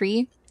faith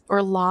tree,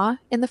 or law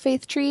in the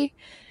faith tree,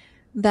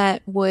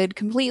 that would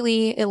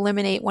completely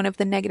eliminate one of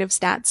the negative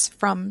stats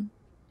from,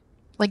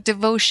 like,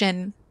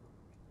 devotion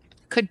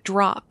could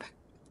drop.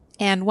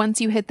 And once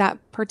you hit that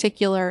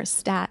particular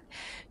stat,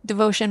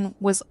 devotion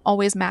was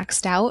always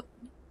maxed out.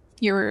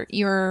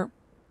 Your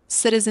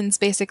citizens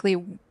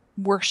basically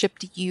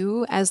worshipped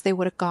you as they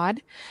would a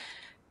god.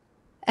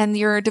 And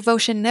your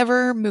devotion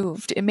never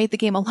moved. It made the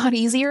game a lot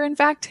easier, in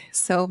fact.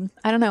 So,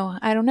 I don't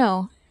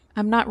know.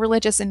 I'm not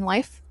religious in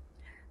life.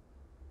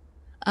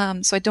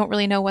 So I don't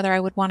really know whether I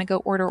would want to go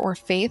order or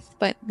faith,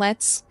 but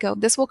let's go.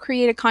 This will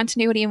create a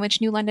continuity in which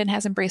New London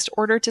has embraced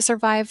order to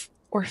survive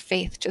or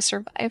faith to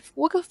survive.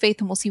 We'll go faith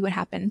and we'll see what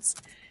happens.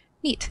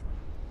 Neat.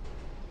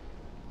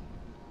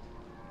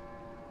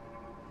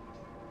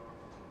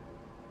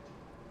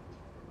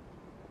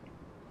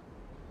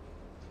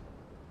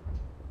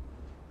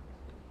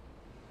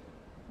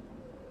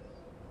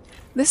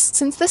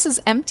 Since this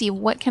is empty,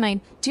 what can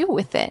I do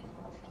with it?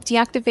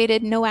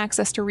 Deactivated, no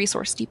access to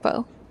resource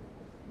depot.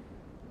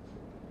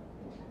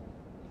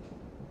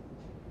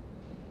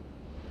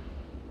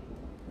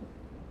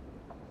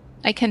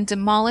 I can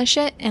demolish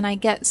it and I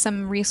get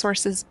some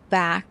resources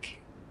back.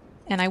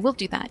 And I will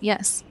do that,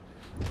 yes.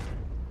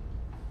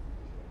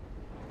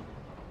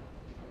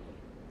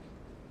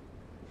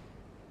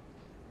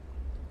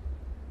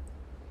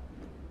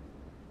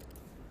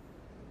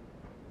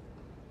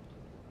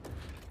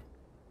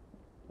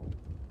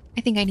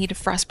 I think I need to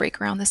frost break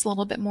around this a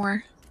little bit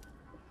more.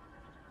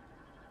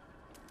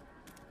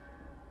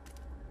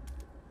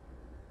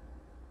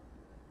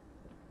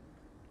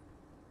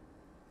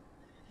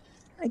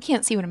 I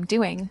can't see what I'm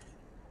doing.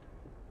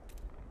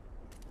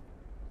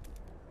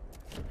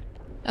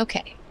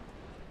 Okay.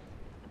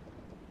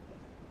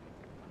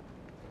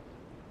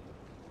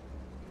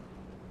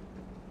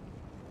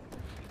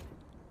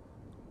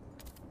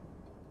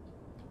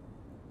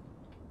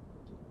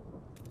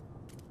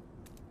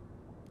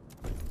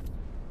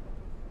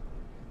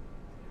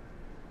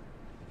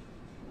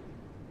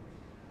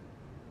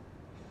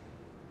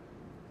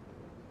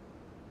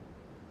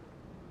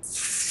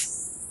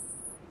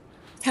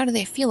 How do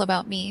they feel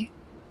about me?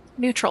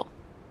 Neutral.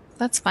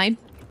 That's fine.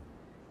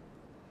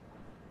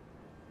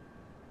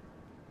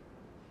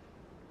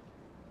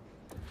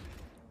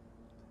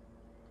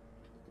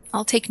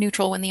 I'll take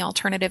neutral when the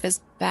alternative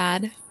is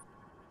bad.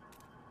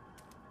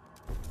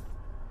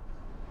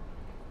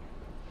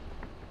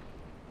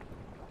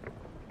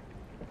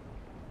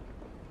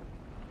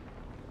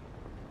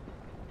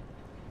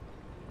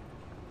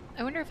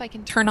 I wonder if I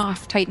can turn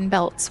off Titan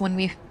belts when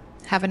we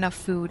have enough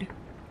food.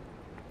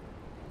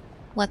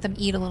 Let them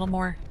eat a little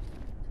more.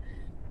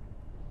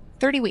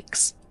 30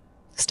 weeks.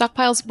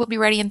 Stockpiles will be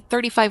ready in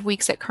 35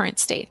 weeks at current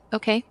state.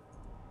 Okay.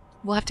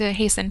 We'll have to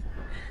hasten.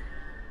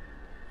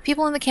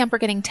 People in the camp are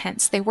getting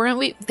tense. They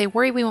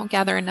worry we won't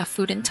gather enough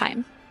food in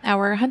time.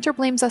 Our hunter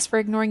blames us for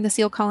ignoring the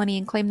seal colony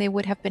and claim they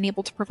would have been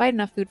able to provide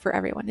enough food for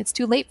everyone. It's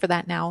too late for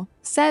that now.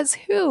 Says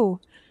who?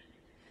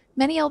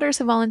 Many elders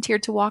have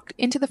volunteered to walk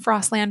into the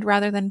Frostland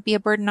rather than be a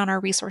burden on our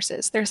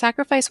resources. Their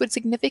sacrifice would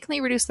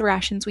significantly reduce the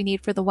rations we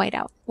need for the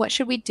whiteout. What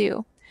should we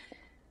do?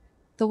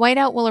 The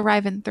whiteout will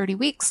arrive in 30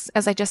 weeks.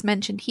 As I just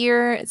mentioned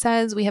here, it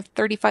says we have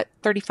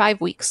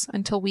 35 weeks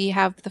until we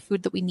have the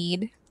food that we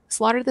need.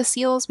 Slaughter the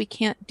seals we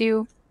can't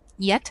do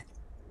yet.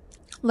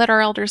 Let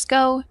our elders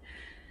go.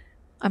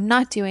 I'm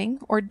not doing,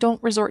 or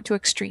don't resort to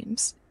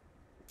extremes.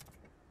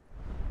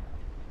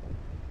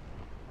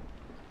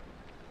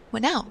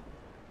 What now?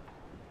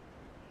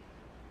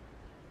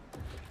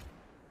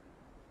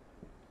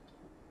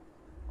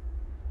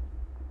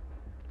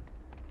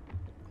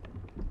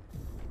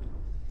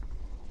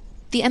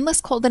 The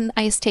endless cold and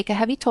ice take a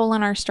heavy toll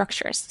on our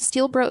structures.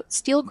 Steel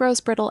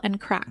grows brittle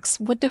and cracks.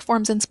 Wood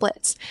deforms and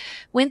splits.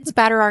 Winds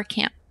batter our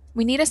camp.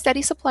 We need a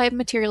steady supply of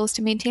materials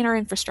to maintain our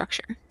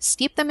infrastructure.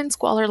 Steep them in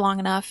squalor long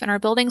enough, and our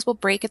buildings will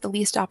break at the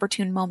least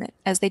opportune moment,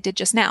 as they did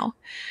just now.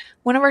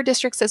 One of our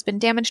districts has been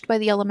damaged by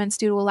the elements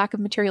due to a lack of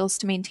materials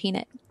to maintain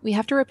it. We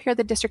have to repair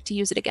the district to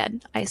use it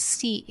again. I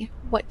see.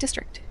 What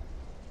district?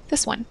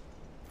 This one.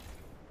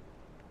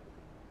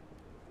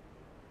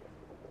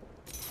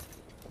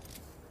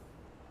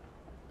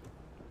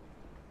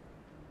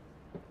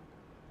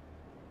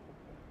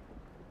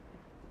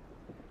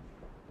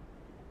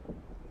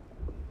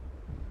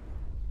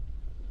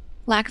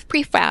 Lack of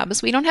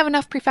prefabs. We don't have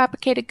enough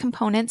prefabricated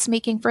components,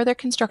 making further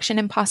construction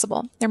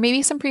impossible. There may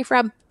be some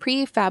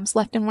prefabs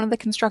left in one of the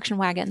construction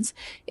wagons.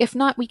 If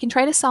not, we can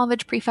try to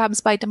salvage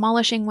prefabs by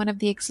demolishing one of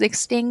the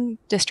existing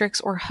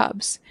districts or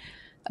hubs.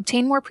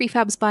 Obtain more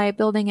prefabs by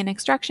building an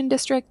extraction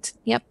district.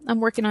 Yep, I'm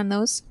working on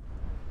those.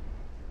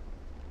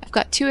 I've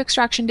got 2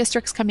 extraction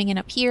districts coming in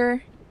up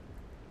here.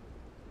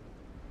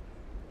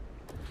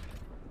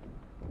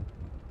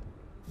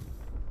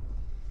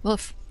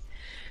 Woof.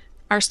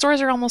 Our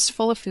stores are almost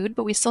full of food,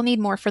 but we still need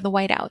more for the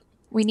whiteout.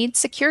 We need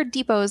secure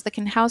depots that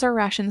can house our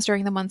rations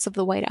during the months of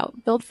the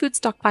whiteout. Build food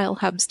stockpile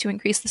hubs to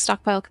increase the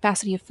stockpile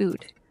capacity of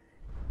food.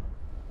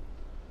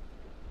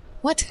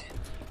 What?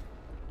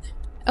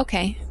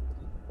 Okay.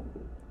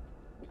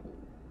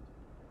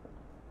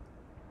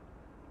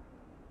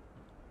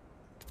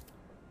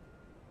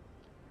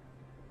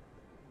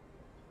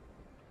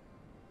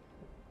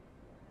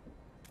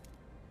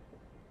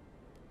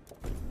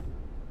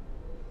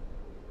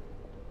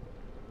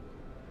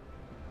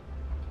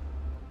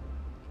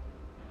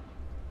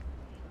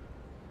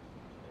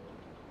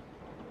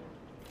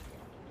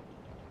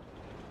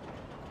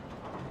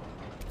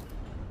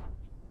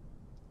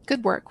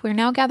 Good work. We're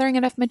now gathering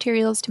enough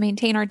materials to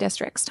maintain our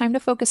districts. Time to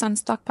focus on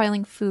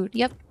stockpiling food.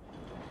 Yep.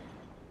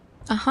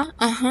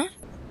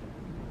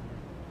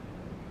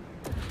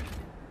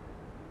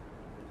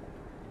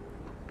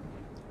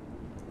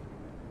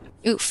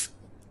 Oof.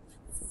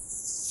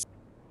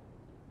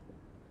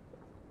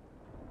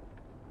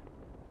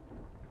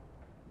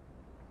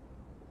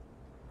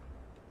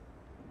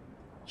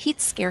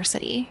 Heat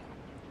scarcity.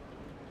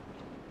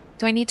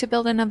 Do I need to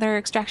build another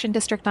extraction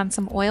district on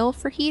some oil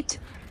for heat?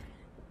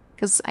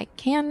 Because I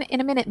can in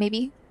a minute,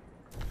 maybe.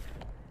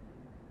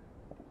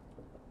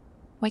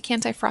 Why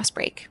can't I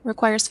frostbreak?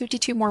 Requires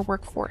 52 more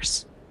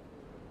workforce.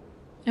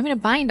 I'm in a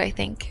bind, I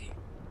think.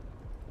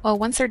 Well,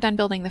 once they're done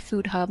building the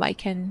food hub, I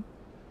can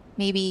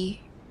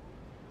maybe...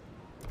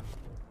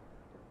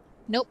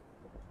 Nope.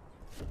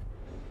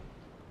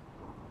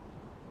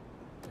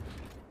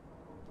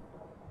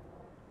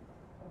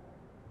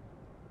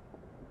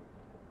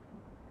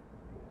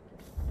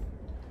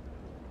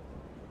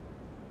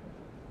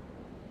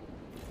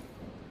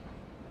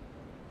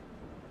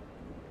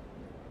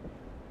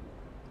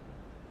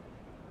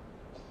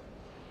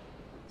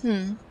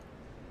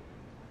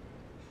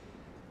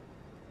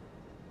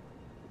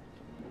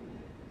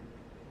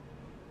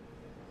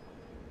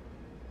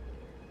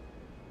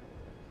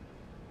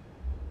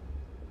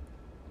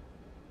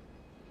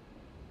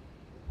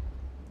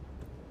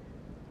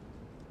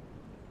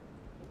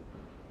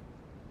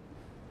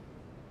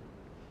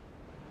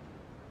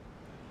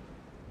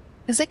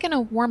 Is it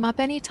gonna warm up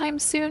anytime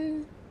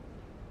soon?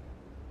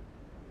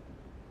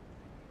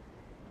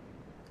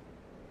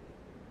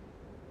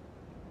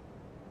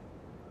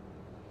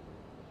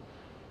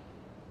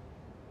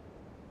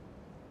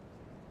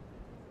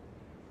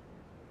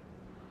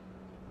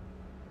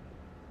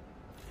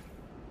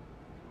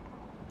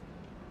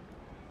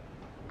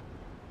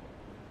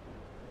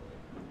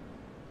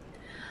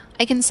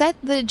 I can set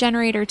the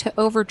generator to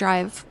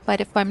overdrive, but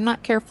if I'm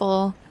not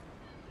careful,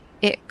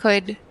 it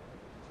could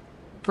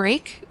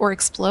break or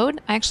explode.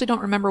 I actually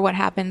don't remember what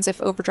happens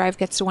if overdrive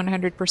gets to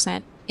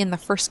 100% in the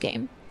first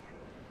game.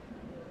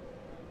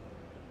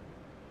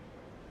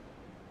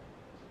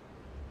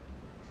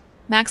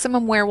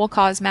 Maximum wear will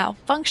cause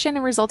malfunction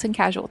and result in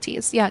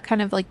casualties. Yeah, it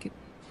kind of like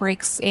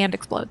breaks and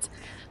explodes.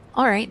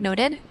 Alright,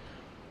 noted.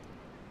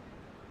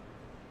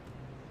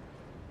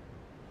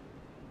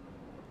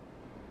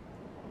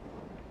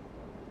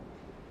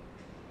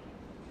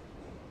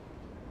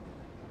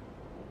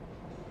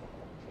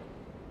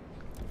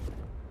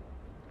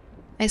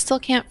 I still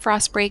can't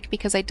frost break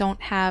because I don't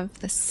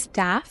have the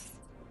staff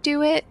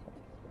do it.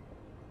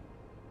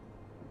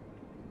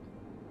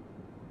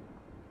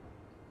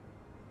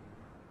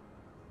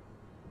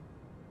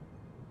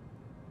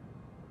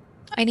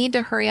 I need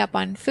to hurry up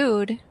on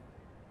food.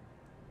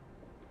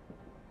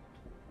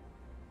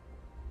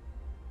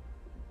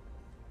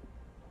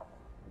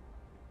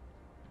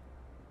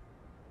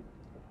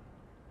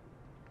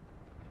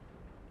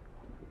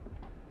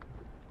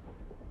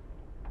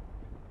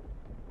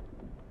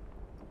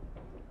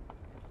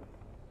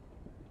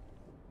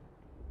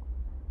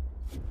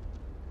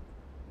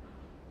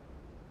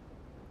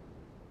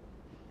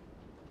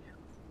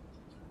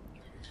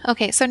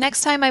 Okay, so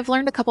next time I've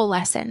learned a couple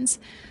lessons.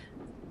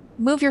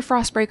 Move your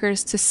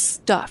frostbreakers to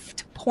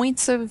stuffed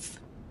points of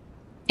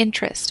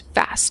interest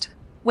fast.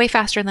 Way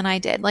faster than I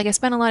did. Like, I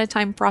spent a lot of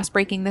time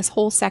frostbreaking this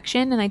whole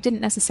section, and I didn't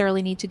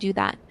necessarily need to do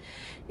that.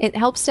 It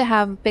helps to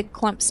have big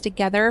clumps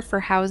together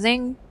for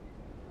housing,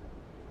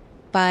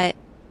 but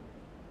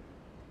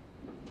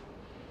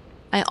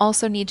I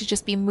also need to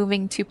just be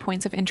moving to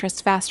points of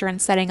interest faster and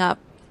setting up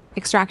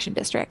extraction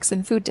districts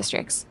and food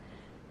districts.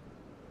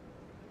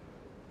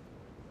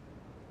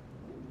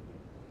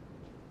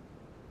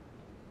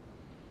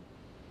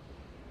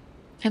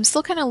 I'm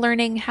still kind of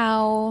learning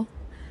how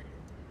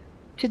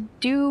to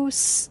do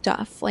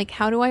stuff. Like,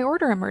 how do I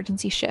order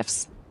emergency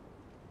shifts?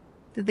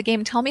 Did the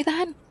game tell me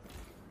that?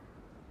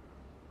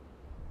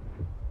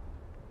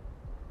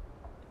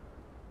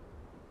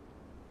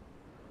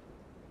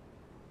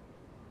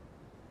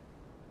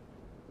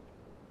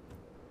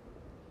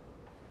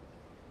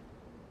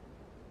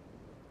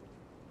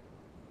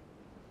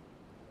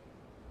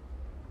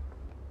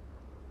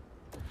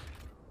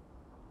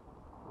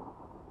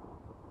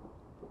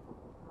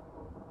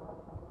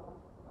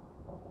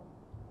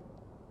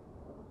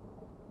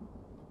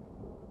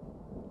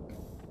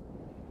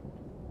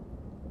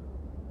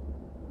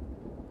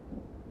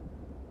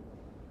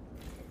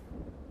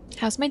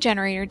 How's my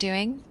generator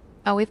doing?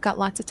 Oh, we've got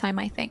lots of time,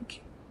 I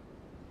think.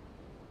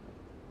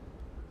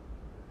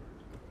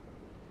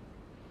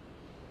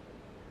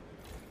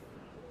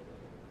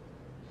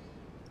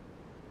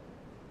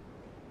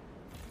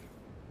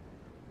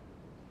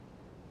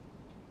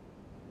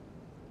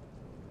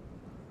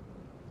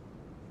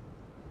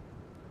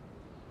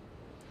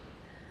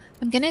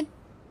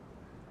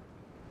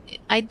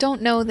 I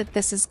don't know that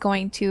this is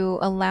going to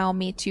allow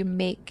me to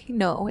make...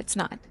 No, it's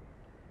not.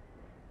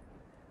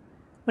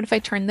 What if I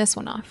turn this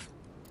one off?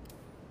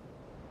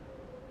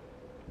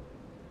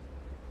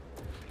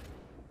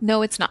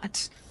 No, it's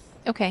not.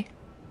 Okay.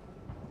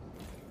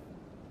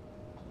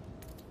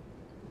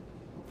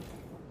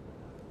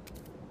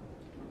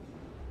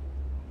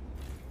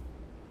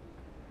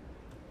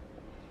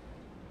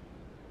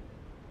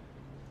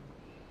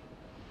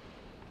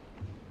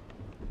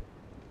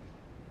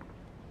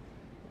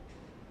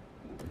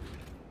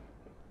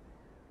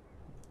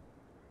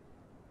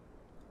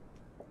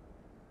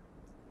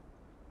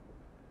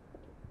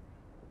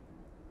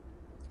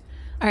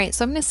 Alright,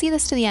 so I'm going to see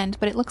this to the end,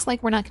 but it looks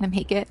like we're not going to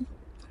make it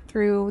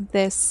through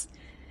this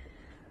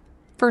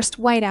first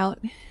whiteout.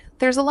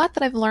 There's a lot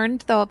that I've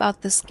learned, though,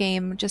 about this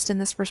game just in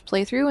this first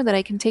playthrough and that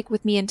I can take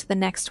with me into the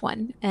next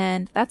one,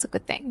 and that's a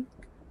good thing.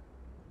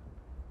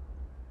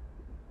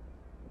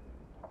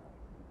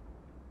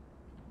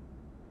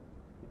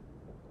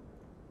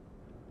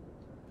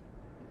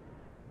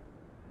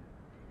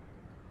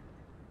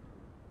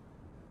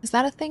 Is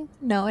that a thing?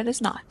 No, it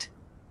is not.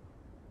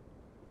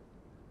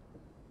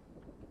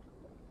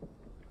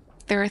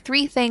 There are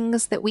 3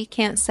 things that we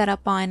can't set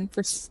up on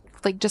for,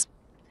 like, just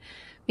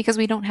because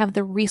we don't have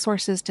the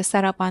resources to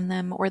set up on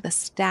them or the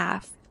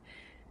staff.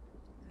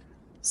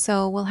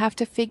 So we'll have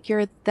to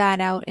figure that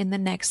out in the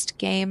next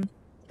game.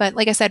 But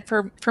like I said,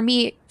 for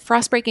me,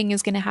 frostbreaking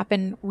is going to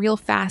happen real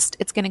fast.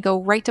 It's going to go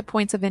right to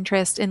points of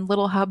interest in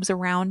little hubs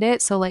around it.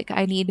 So like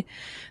I need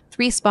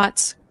 3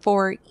 spots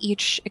for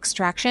each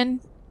extraction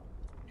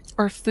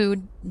or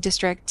food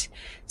district.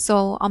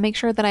 So I'll make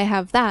sure that I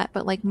have that,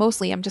 but like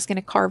mostly I'm just going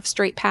to carve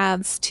straight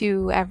paths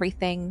to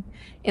everything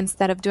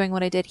instead of doing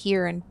what I did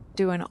here and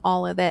doing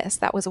all of this.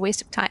 That was a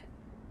waste of time.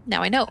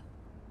 Now I know.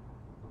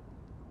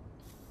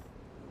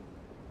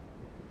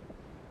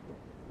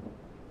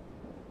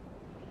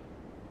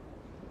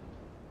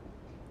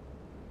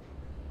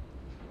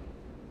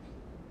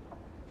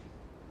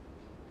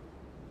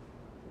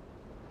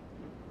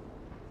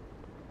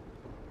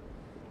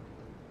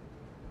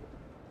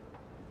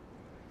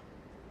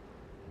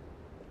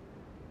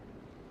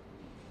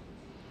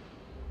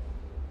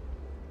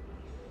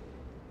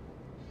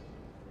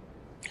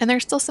 And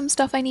there's still some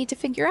stuff I need to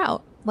figure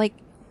out. Like,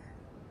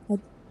 I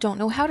don't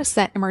know how to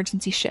set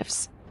emergency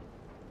shifts.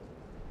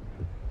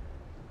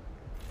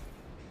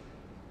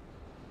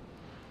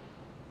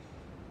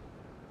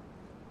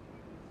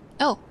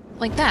 Oh,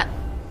 like that.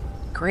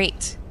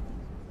 Great.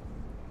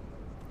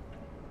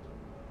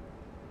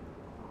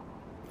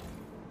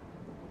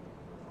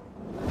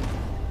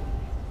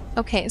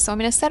 Okay, so I'm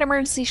going to set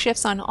emergency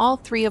shifts on all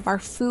 3 of our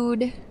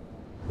food.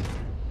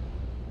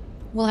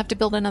 We'll have to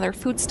build another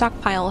food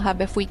stockpile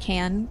hub if we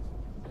can.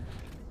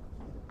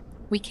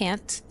 We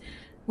can't.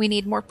 We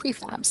need more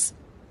prefabs.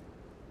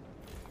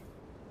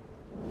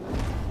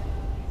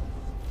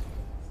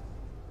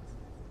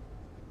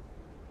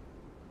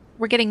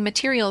 We're getting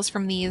materials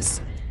from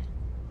these.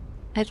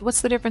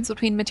 What's the difference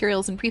between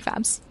materials and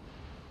prefabs?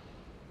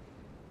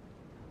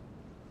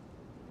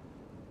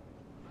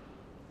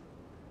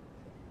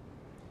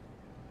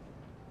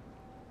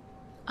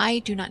 I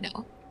do not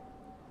know.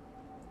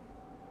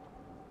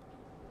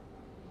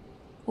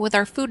 With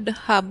our food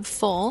hub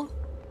full,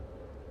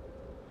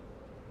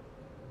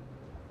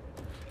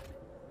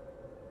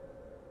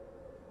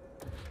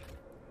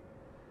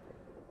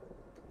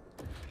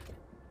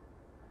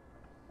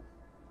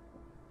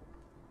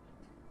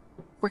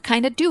 we're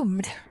kind of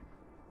doomed.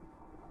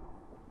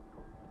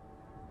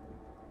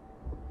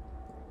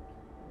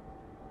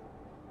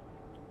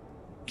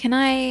 Can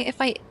I,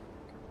 if I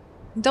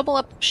double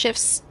up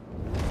shifts?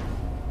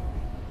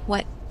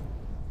 What?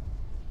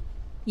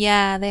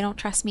 Yeah, they don't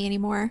trust me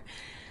anymore.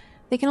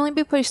 They can only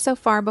be pushed so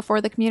far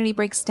before the community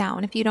breaks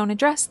down. If you don't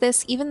address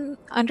this, even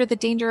under the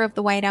danger of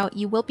the whiteout,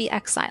 you will be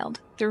exiled.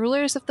 The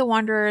rules of the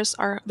Wanderers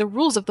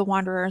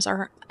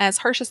are as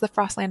harsh as the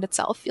Frostland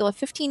itself. You'll have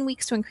 15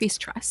 weeks to increase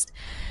trust.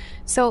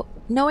 So,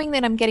 knowing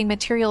that I'm getting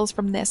materials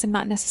from this and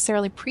not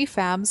necessarily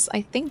prefabs,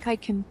 I think I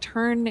can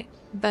turn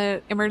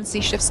the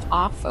emergency shifts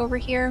off over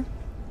here.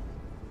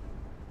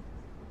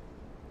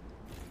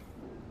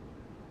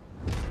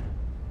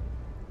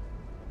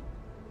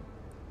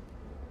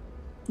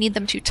 Need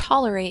them to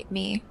tolerate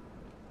me.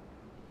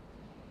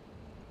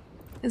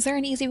 Is there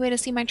an easy way to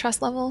see my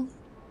trust level?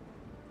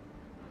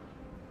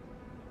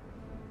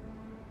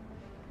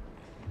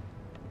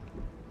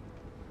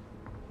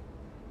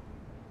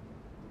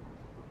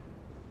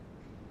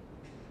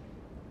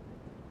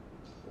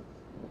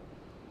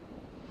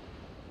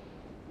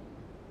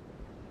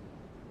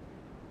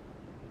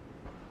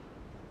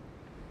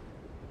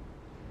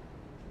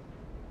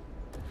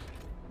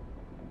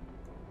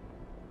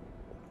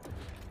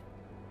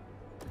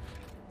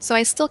 So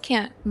I still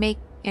can't make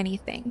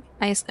anything.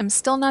 I'm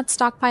still not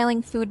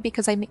stockpiling food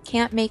because I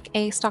can't make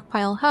a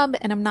stockpile hub,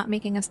 and I'm not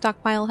making a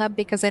stockpile hub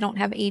because I don't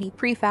have 80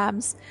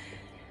 prefabs.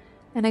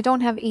 And I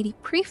don't have 80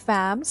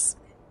 prefabs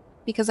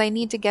because I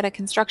need to get a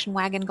construction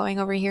wagon going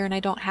over here and I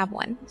don't have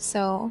one.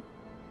 So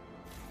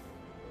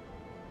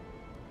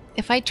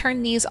if I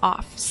turn these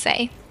off,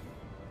 say,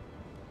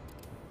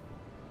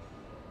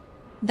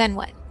 then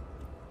what?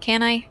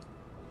 Can I?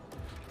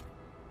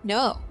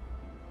 No.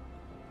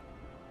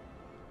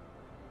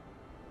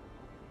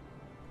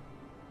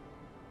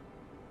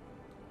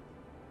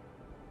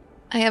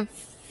 I have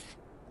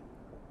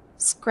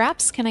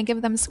scraps. Can I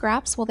give them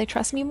scraps? Will they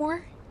trust me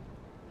more?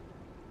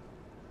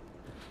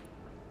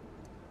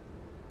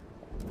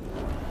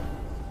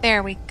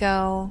 There we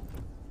go.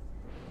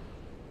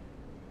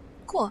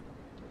 Cool.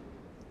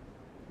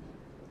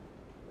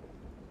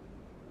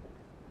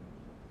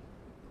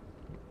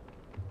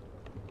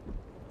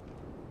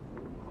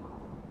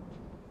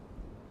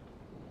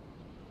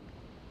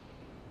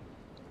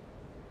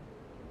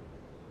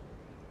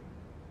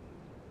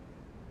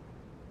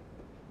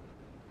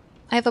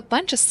 I have a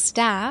bunch of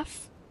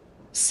staff,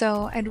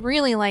 so I'd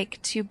really like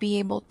to be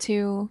able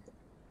to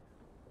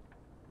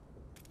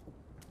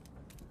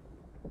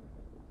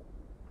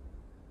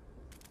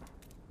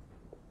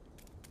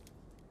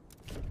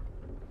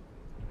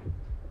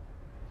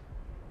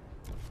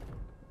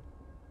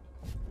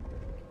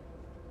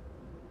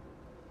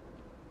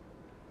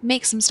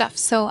make some stuff.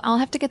 So I'll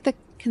have to get the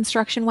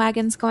construction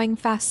wagons going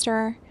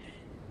faster.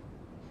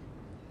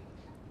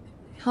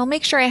 I'll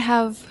make sure I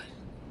have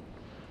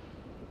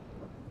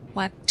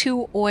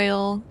 2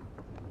 oil,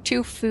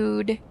 2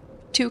 food,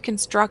 2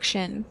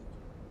 construction.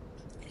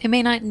 It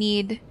may not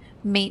need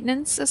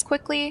maintenance as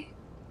quickly.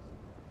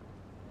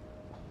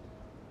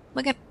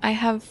 Look at, I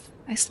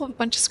still have a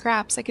bunch of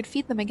scraps. I could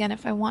feed them again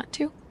if I want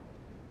to.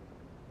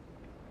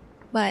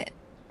 But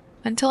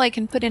until I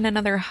can put in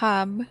another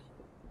hub,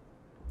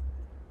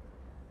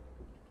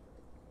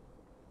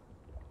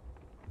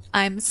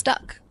 I'm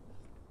stuck.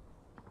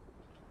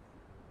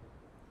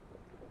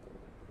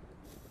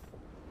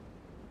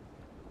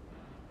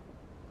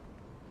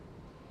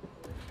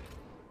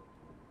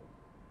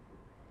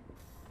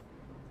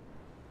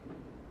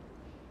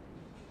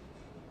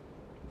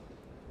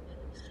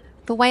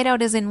 The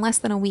whiteout is in less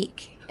than a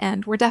week,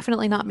 and we're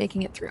definitely not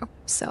making it through.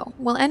 So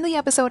we'll end the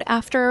episode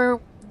after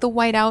the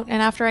whiteout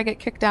and after I get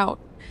kicked out,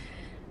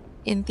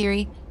 in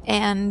theory,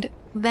 and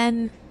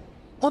then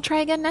we'll try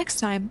again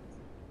next time.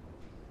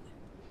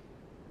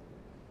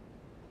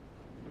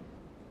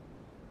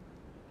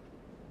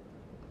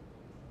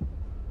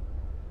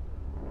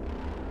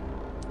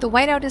 The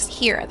whiteout is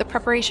here. The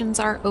preparations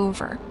are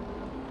over.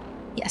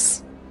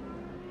 Yes.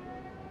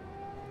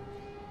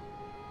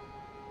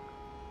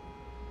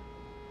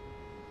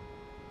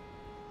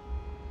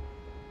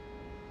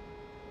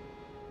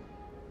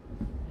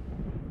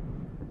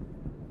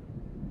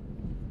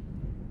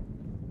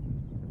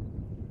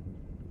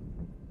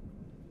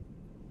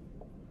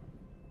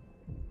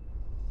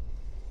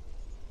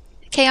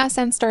 Chaos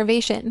and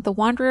starvation. The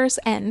Wanderer's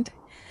End.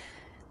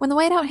 When the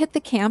whiteout hit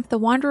the camp, the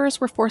wanderers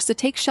were forced to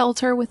take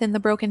shelter within the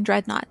broken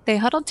dreadnought. They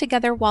huddled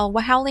together while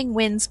howling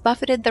winds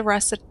buffeted the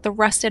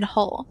rusted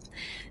hull.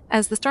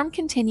 As the storm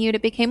continued,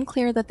 it became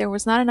clear that there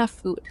was not enough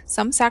food.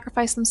 Some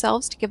sacrificed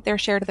themselves to give their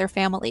share to their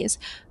families.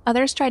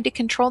 Others tried to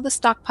control the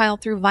stockpile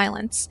through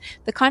violence.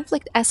 The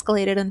conflict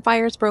escalated and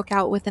fires broke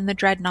out within the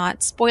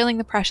dreadnought, spoiling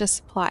the precious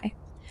supply.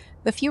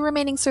 The few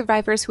remaining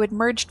survivors who had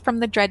emerged from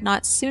the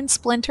dreadnought soon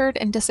splintered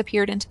and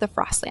disappeared into the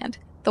Frostland.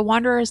 The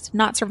Wanderers did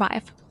not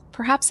survive.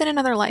 Perhaps in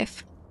another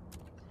life.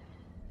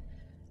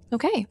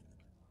 Okay.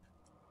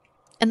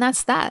 And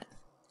that's that.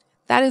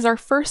 That is our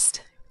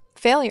first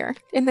failure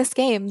in this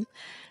game.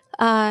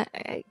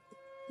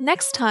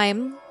 Next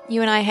time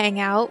you and I hang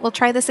out, we'll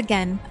try this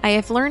again. I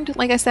have learned,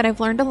 like I said,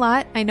 I've learned a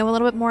lot. I know a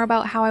little bit more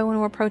about how I want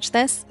to approach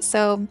this,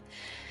 so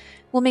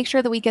we'll make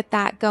sure that we get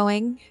that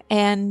going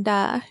and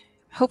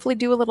hopefully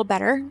do a little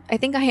better. I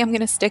think I am going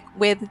to stick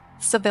with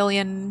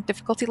civilian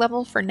difficulty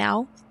level for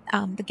now.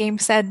 The game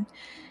said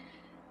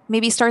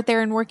maybe start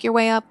there and work your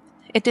way up.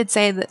 It did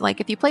say that, like,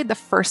 if you played the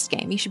first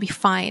game, you should be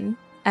fine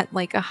at,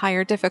 like, a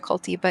higher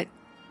difficulty, but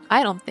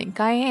I don't think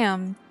I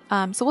am.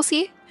 So we'll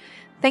see.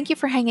 Thank you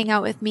for hanging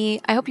out with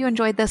me. I hope you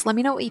enjoyed this. Let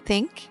me know what you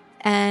think,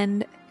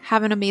 and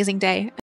have an amazing day.